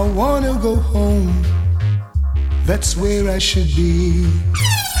 I wanna go home, that's where I should be.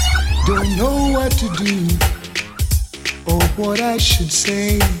 Don't know what to do or what I should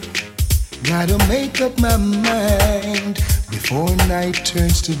say. Gotta make up my mind before night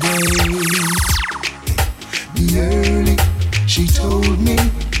turns to day. Be early, she told me,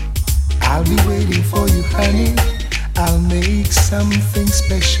 I'll be waiting for you, honey. I'll make something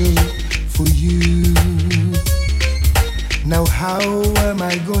special for you. Now how am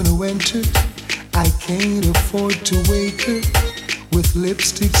I gonna enter? I can't afford to wake her with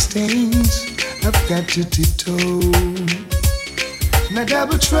lipstick stains. I've got to tiptoe. Now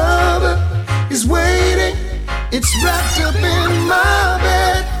double trouble is waiting. It's wrapped up in my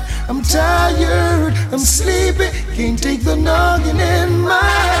bed. I'm tired, I'm sleepy, can't take the noggin in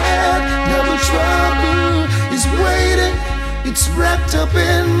my head. Double trouble is waiting. It's wrapped up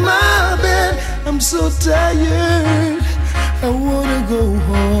in my bed. I'm so tired, I wanna go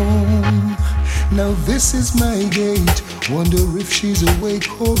home. Now this is my gate. Wonder if she's awake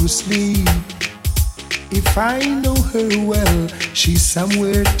or asleep. If I know her well, she's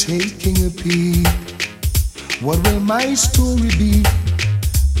somewhere taking a peek. What will my story be?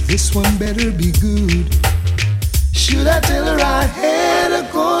 This one better be good. Should I tell her I had a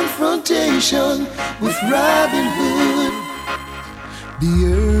confrontation with Robin Hood? Be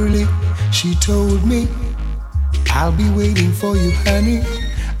early, she told me, I'll be waiting for you, honey.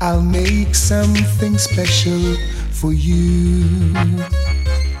 I'll make something special for you.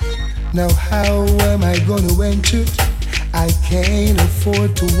 Now how am I gonna enter? I can't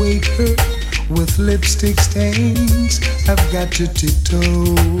afford to wake her with lipstick stains. I've got to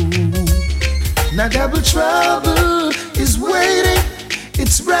tiptoe. Now double trouble is waiting.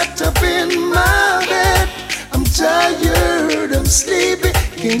 It's wrapped up in my bed. I'm tired, I'm sleepy.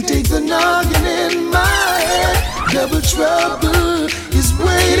 Can't take the noggin in my head. Double trouble is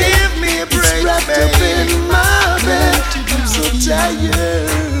waiting. Give me a break, it's wrapped up in my bed. I'm so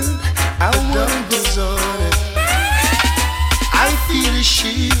tired. I want goes on. I feel a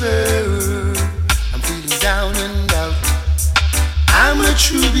shiver. I'm feeling down and out. I'm a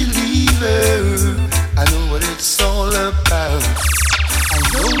true believer. I know what it's all about. I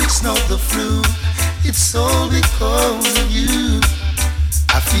know it's not the flu. It's all because of you.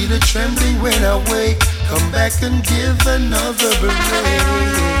 I feel a trembling when I wake. Come back and give another break.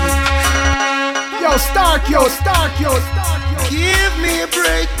 Yo, Stark. Give me a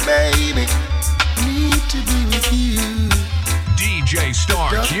break, baby. Need to be with you. DJ Star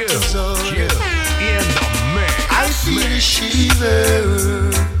Q in the mix. I feel a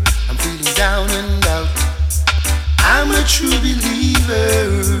shiver. I'm feeling down and out. I'm a true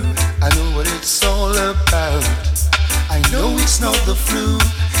believer. I know what it's all about. I know it's not the flu.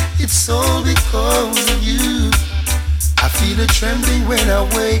 It's all because of you. I feel a trembling when I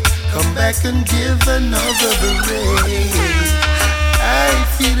wake. Come back and give another break. I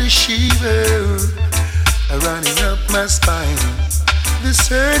feel a shiver running up my spine. This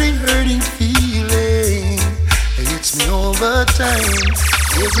hurting feeling, it hits me all the time.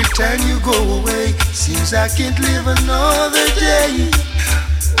 Every time you go away, seems I can't live another day.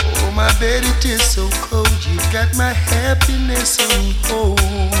 Oh, my bed, it is so cold. You got my happiness on hold.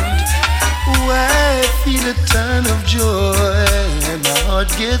 Oh, I feel a ton of joy, and my heart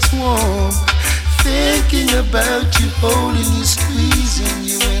gets warm. Thinking about you, holding you, squeezing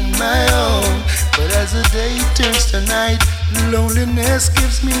you in my arms. But as the day turns to night, loneliness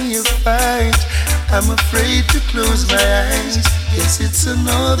gives me a fight. I'm afraid to close my eyes. Yes, it's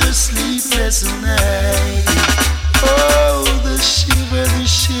another sleepless night. Oh, the shiver,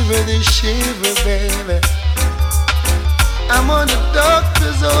 baby. I'm on the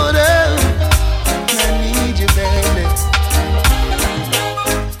doctor's order. I need you, baby.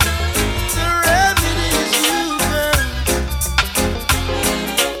 The remedy is you, girl.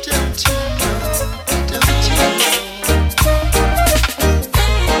 Don't you know?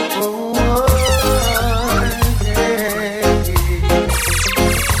 Oh, yeah.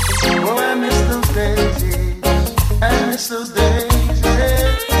 Oh, I miss those days. I miss those days.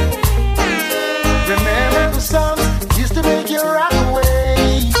 Remember the songs used to make you rock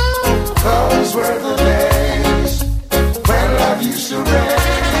away. Those were the days when love used to reign.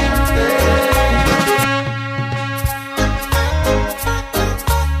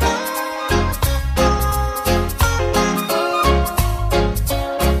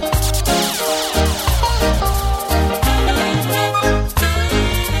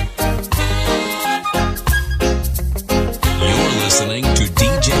 You're listening to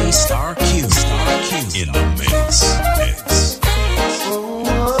DJ Star Q in the mix.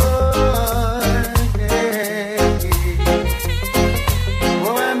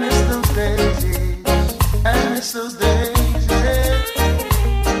 Those days, yeah.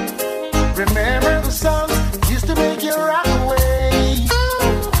 Remember the songs used to make you rock away.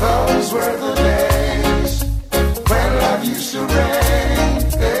 Those were the days when love used to reign.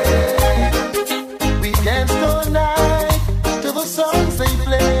 Yeah. We danced all night to the songs they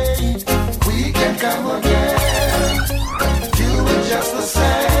played. We can come again, do it just the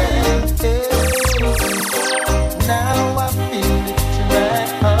same. Yeah. Now I feel it tonight.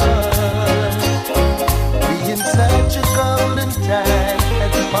 Such a golden time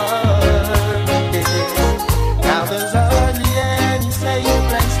at the park. Now there's hardly any safe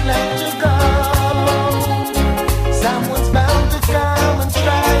place left to go. Someone's bound to come and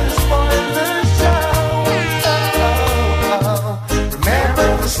try to spoil the show. Remember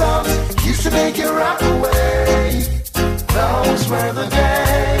the songs used to make you rock away. Those were the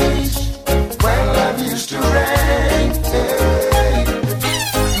days when love used to reign.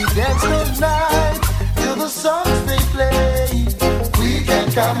 We danced all night to the songs they play. We can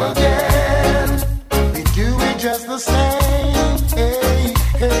come again. We do it just the same. Hey,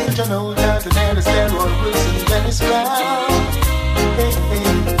 hey, you know how to understand what Wilson Dennis Brown. Hey, hey,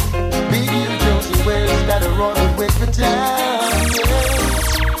 Big U Josie Wells got a rolling with the town. Yeah.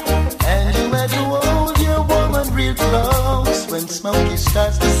 And you had to hold your woman real close when Smokey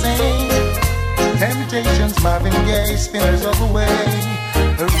starts to sing. Temptations, Marvin Gaye, Spinners of the Way,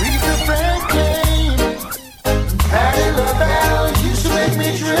 Aretha Franklin, Patti LaBelle used to make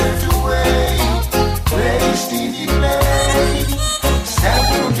me drift away. Play Stevie Play, Sam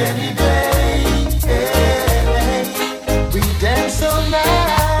Cooke any day. Hey, we dance all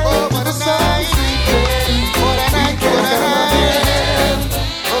night to the songs we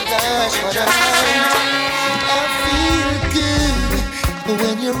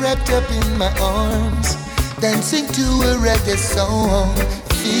When you're wrapped up in my arms, dancing to a reggae song.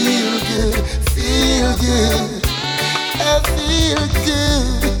 Feel good, feel good. I feel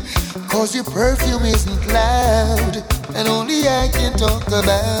good, 'cause your perfume isn't loud, and only I can talk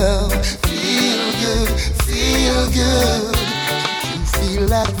about. Feel good, feel good. You feel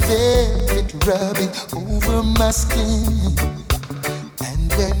like velvet rubbing over my skin,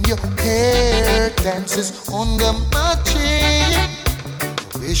 and when your hair dances under my chin,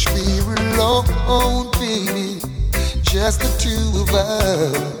 wish we were alone, baby, just the two of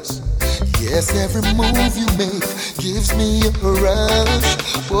us. Yes, every move you make gives me a rush.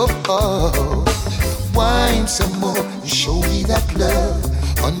 Oh, wine some more, show me that love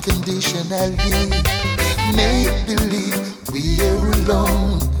unconditionally. Make believe we're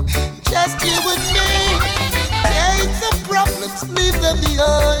alone, just you and me. Take the problems, leave them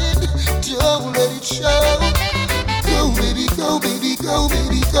behind. Don't let it show. Go, baby, go, baby, go,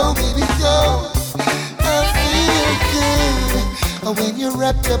 baby, go, baby, go. I feel good when you're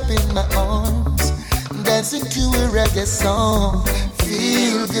wrapped up in my arms, dancing to a reggae song.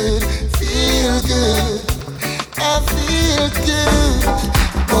 Feel good, feel good. I feel good,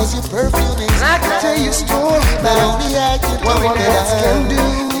 'cause your perfume is I can tell you a story that only I can do. What one dance can do.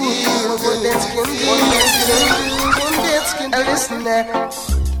 Feel good, One dance can do. One dance can do. Listen there.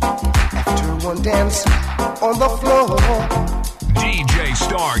 After one dance on the floor, DJ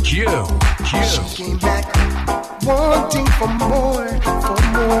Star Q. she came back wanting for more, for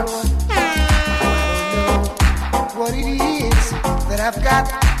more. I don't know what it is that I've got,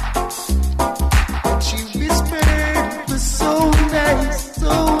 but she whispered it was so nice,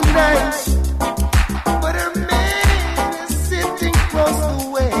 so nice. But her man is sitting across the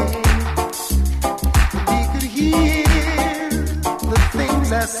way, and he could hear the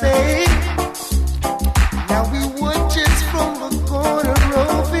things I say. Now we watches from the corner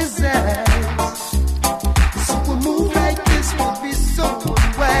of his eyes. So a move like this would be so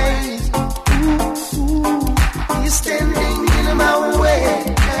unwise. Ooh, he's standing in my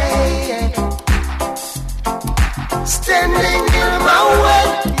way. Standing in my way.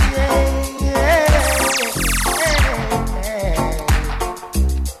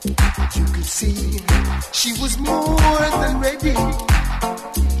 You could see she was more than ready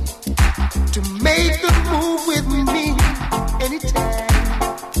to make the move with me anytime.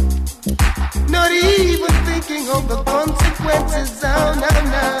 Not even thinking of the consequences, oh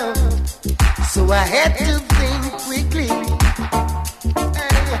no. So I had to think quickly,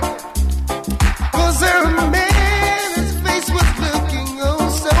 'cause her man, his face was looking oh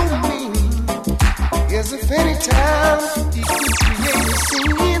so mean, as if any time he could create a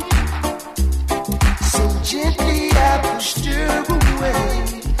scene. So gently I pushed her away.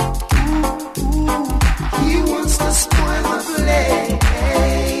 He wants to spoil the play.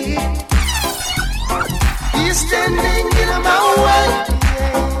 He's standing in my way.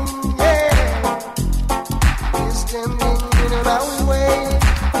 He's standing in my way.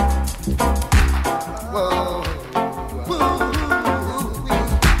 Whoa.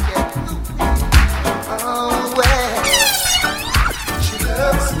 Oh, well. She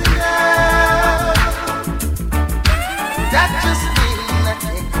loves me now. That just means I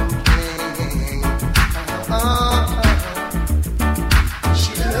can't complain.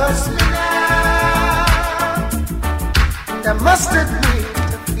 She loves me now, and I must admit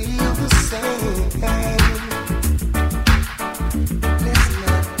to feel the same.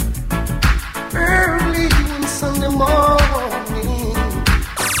 Listen, early one Sunday morning,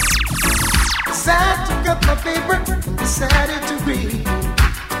 as I took up my paper and decided to read,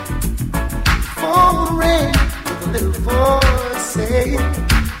 phone rang with a little voice saying,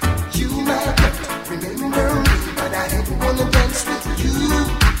 "You might not remember me, but I didn't want to dance with you.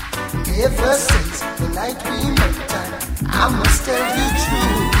 Ever since the night we met, I must tell you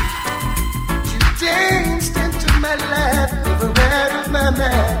true. You danced into my life, never out of my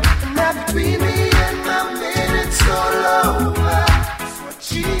mind. And now between me and my man, it's all over." That's what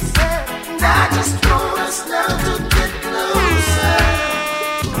she said. And I just want us now to get closer.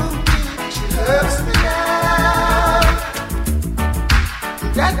 She loves me now.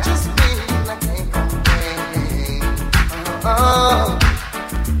 That just means I can't complain.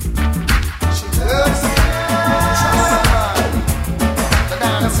 She loves me now. But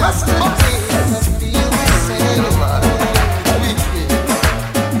I must admit I feel the same.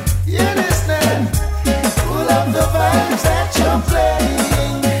 You understand? Pull up the vibes that you're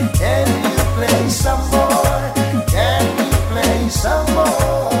playing. Can you play some more? Can you play some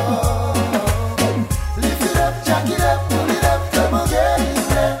more? Lift it up, jack it up, pull it up, come on, get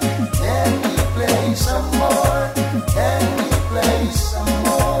it. Can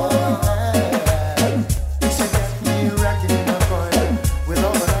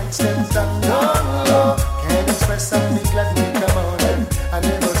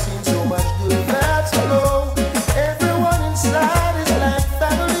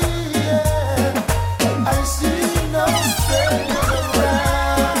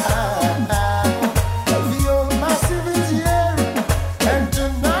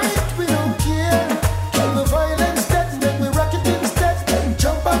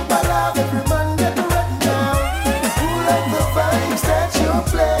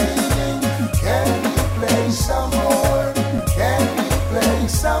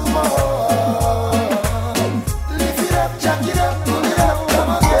some more. Lift it up, jack it up, pull it up, come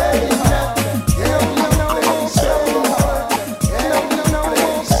on, get it up. Get on your face, some more. Get on your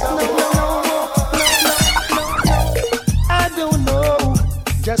face, some more. I don't know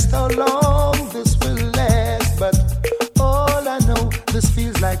just how long this will last, but all I know, this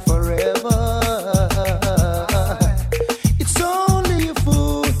feels like forever. It's only a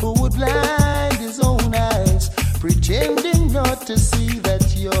fool who would blind his own eyes, pretending not to see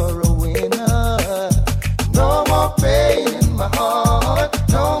that you're a winner. No more pain in my heart,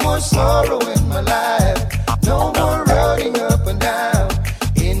 no more sorrow in my life, no more running up and down.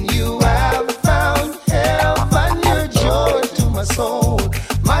 In you I've found heaven, your joy to my soul.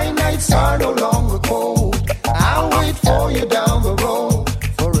 My nights are no longer cold. I'll wait for you down the road,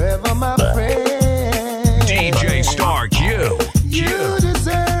 forever my friend. DJ Star Q. You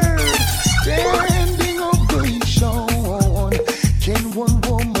deserve standing ovation. Can one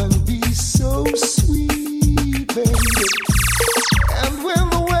woman be so sweet, baby? And when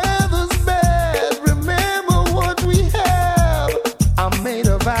the weather's bad, remember what we have. I made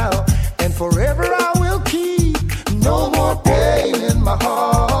a vow, and forever I will keep. No more pain in my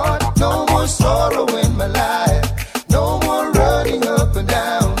heart, no more sorrow in my life, no more running up and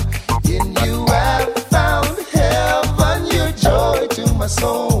down. In you I've found heaven, your joy to my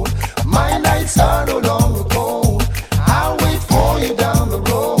soul. My nights are no longer cold. I'll wait for you down the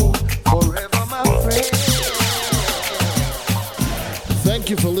road, forever my friend. Thank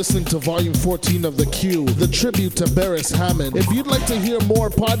you for listening to Volume 14 of The Q, the tribute to Beres Hammond. If you'd like to hear more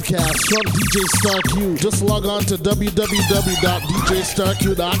podcasts from DJ Star Q, just log on to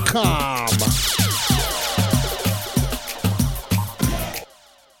www.djstarq.com.